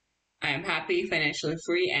 I am happy, financially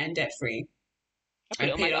free, and debt free.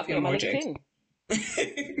 I paid off put it your on my mortgage.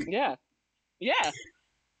 LinkedIn. Yeah, yeah.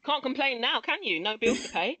 Can't complain now, can you? No bills to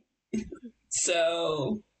pay.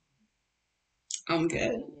 So, I'm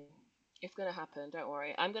good. It's gonna happen. Don't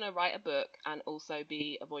worry. I'm gonna write a book and also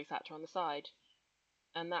be a voice actor on the side,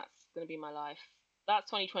 and that's gonna be my life. That's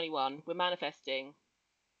 2021. We're manifesting.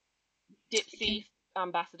 Dipsy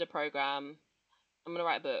ambassador program. I'm gonna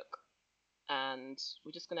write a book, and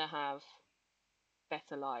we're just gonna have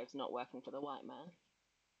better lives, not working for the white man.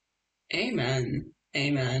 Amen.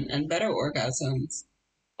 Amen. And better orgasms.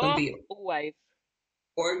 Would be always.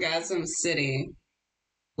 Orgasm City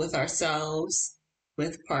with ourselves,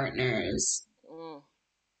 with partners,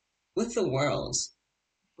 with the world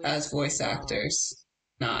as voice actors,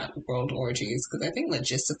 not world orgies. Because I think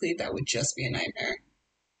logistically that would just be a nightmare.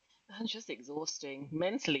 And just exhausting,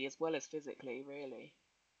 mentally as well as physically, really.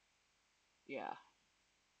 Yeah.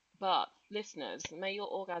 But listeners, may your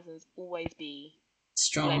orgasms always be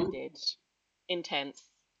strong, splendid, intense,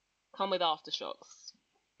 come with aftershocks.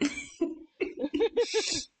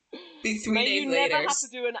 Be 3 may days you later. never have to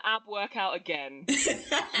do an ab workout again due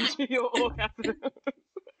to your orgasm.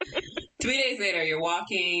 3 days later, you're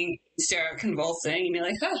walking, you start convulsing, and you're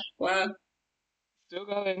like, huh, wow. Still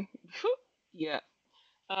going. Yeah.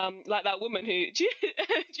 Like that woman who, do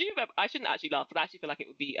you remember, I shouldn't actually laugh, but I actually feel like it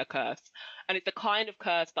would be a curse. And it's the kind of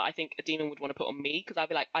curse that I think a demon would want to put on me, because I'd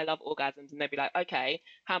be like, I love orgasms, and they'd be like, okay,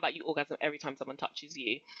 how about you orgasm every time someone touches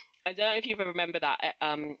you? I don't know if you ever remember that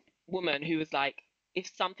woman who was like, if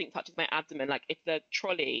something touches my abdomen, like if the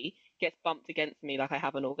trolley gets bumped against me, like I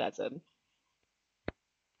have an orgasm.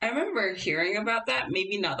 I remember hearing about that,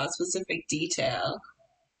 maybe not that specific detail,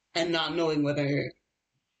 and not knowing whether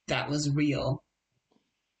that was real.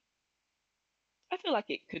 I feel like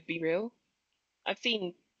it could be real. I've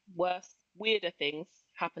seen worse, weirder things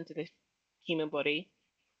happen to the human body.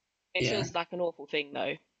 It feels like an awful thing,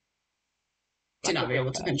 though. To not be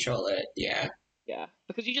able to control it, yeah. Yeah,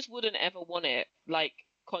 because you just wouldn't ever want it, like,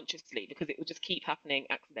 consciously, because it would just keep happening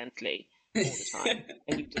accidentally all the time.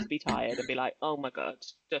 And you'd just be tired and be like, oh my god,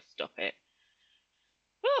 just stop it.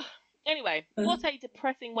 Anyway, what a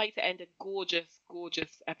depressing way to end a gorgeous,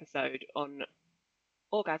 gorgeous episode on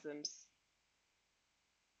orgasms.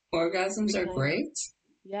 Orgasms are great.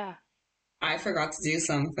 Yeah. I forgot to do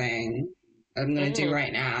something I'm going to do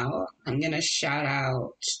right now. I'm going to shout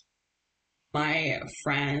out my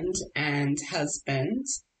friend and husband,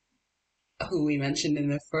 who we mentioned in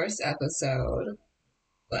the first episode,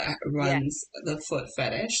 that runs the foot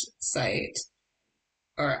fetish site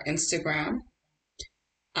or Instagram.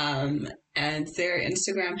 And their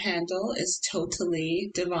Instagram handle is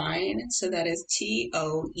Totally Divine. So that is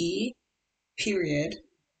TOE period.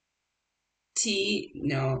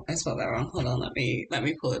 No, I spelled that wrong. Hold on, let me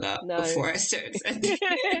pull it up before I start sending.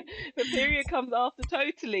 The period comes after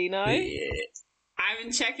totally, no? I've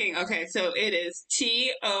been checking. Okay, so it is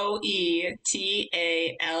TOETALLY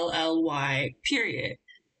period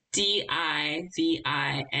DIVINE.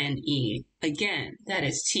 Again, that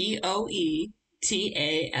is TOETALLY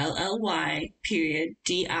period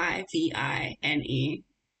DIVINE.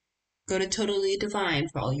 Go to Totally Divine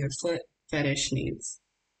for all your foot fetish needs.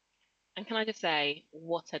 And can I just say,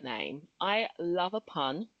 what a name. I love a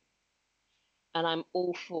pun, and I'm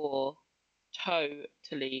all for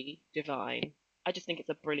Totally Divine. I just think it's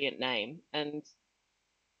a brilliant name, and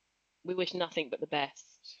we wish nothing but the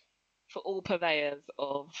best for all purveyors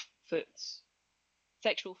of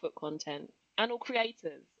sexual foot content, and all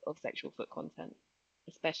creators of sexual foot content,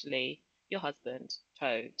 especially your husband,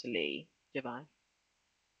 Totally Divine.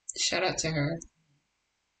 Shout out to her.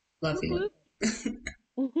 Love you.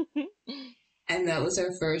 And that was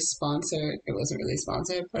our first sponsor. It wasn't really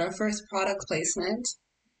sponsored, but our first product placement.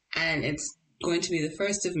 And it's going to be the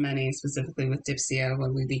first of many, specifically with Dipsia,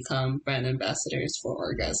 when we become brand ambassadors for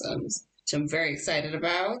orgasms, which I'm very excited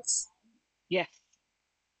about. Yes.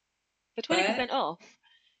 For But 20% off,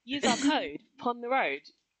 use our code PON the road.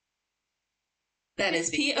 that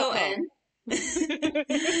is Dipsy.com.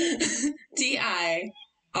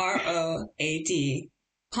 PONDIROAD.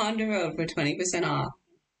 Pond the Road for 20% off.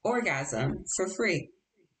 Orgasm for free.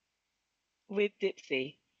 With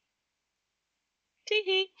Dipsy.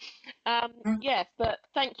 Tee Yes, but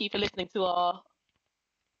thank you for listening to our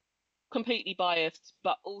completely biased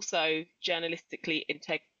but also journalistically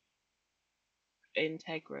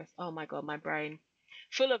integrous. Oh my god, my brain.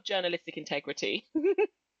 Full of journalistic integrity.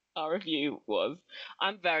 Our review was.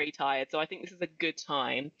 I'm very tired, so I think this is a good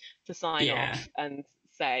time to sign Yeah. off and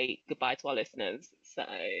say goodbye to our listeners. So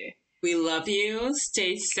We love you.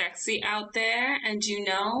 Stay sexy out there. And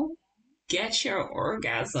get your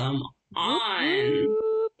orgasm whoop on.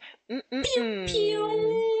 whoop. Pew Mm-mm-mm.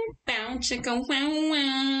 pew. Bow chicka wow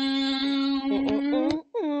wow.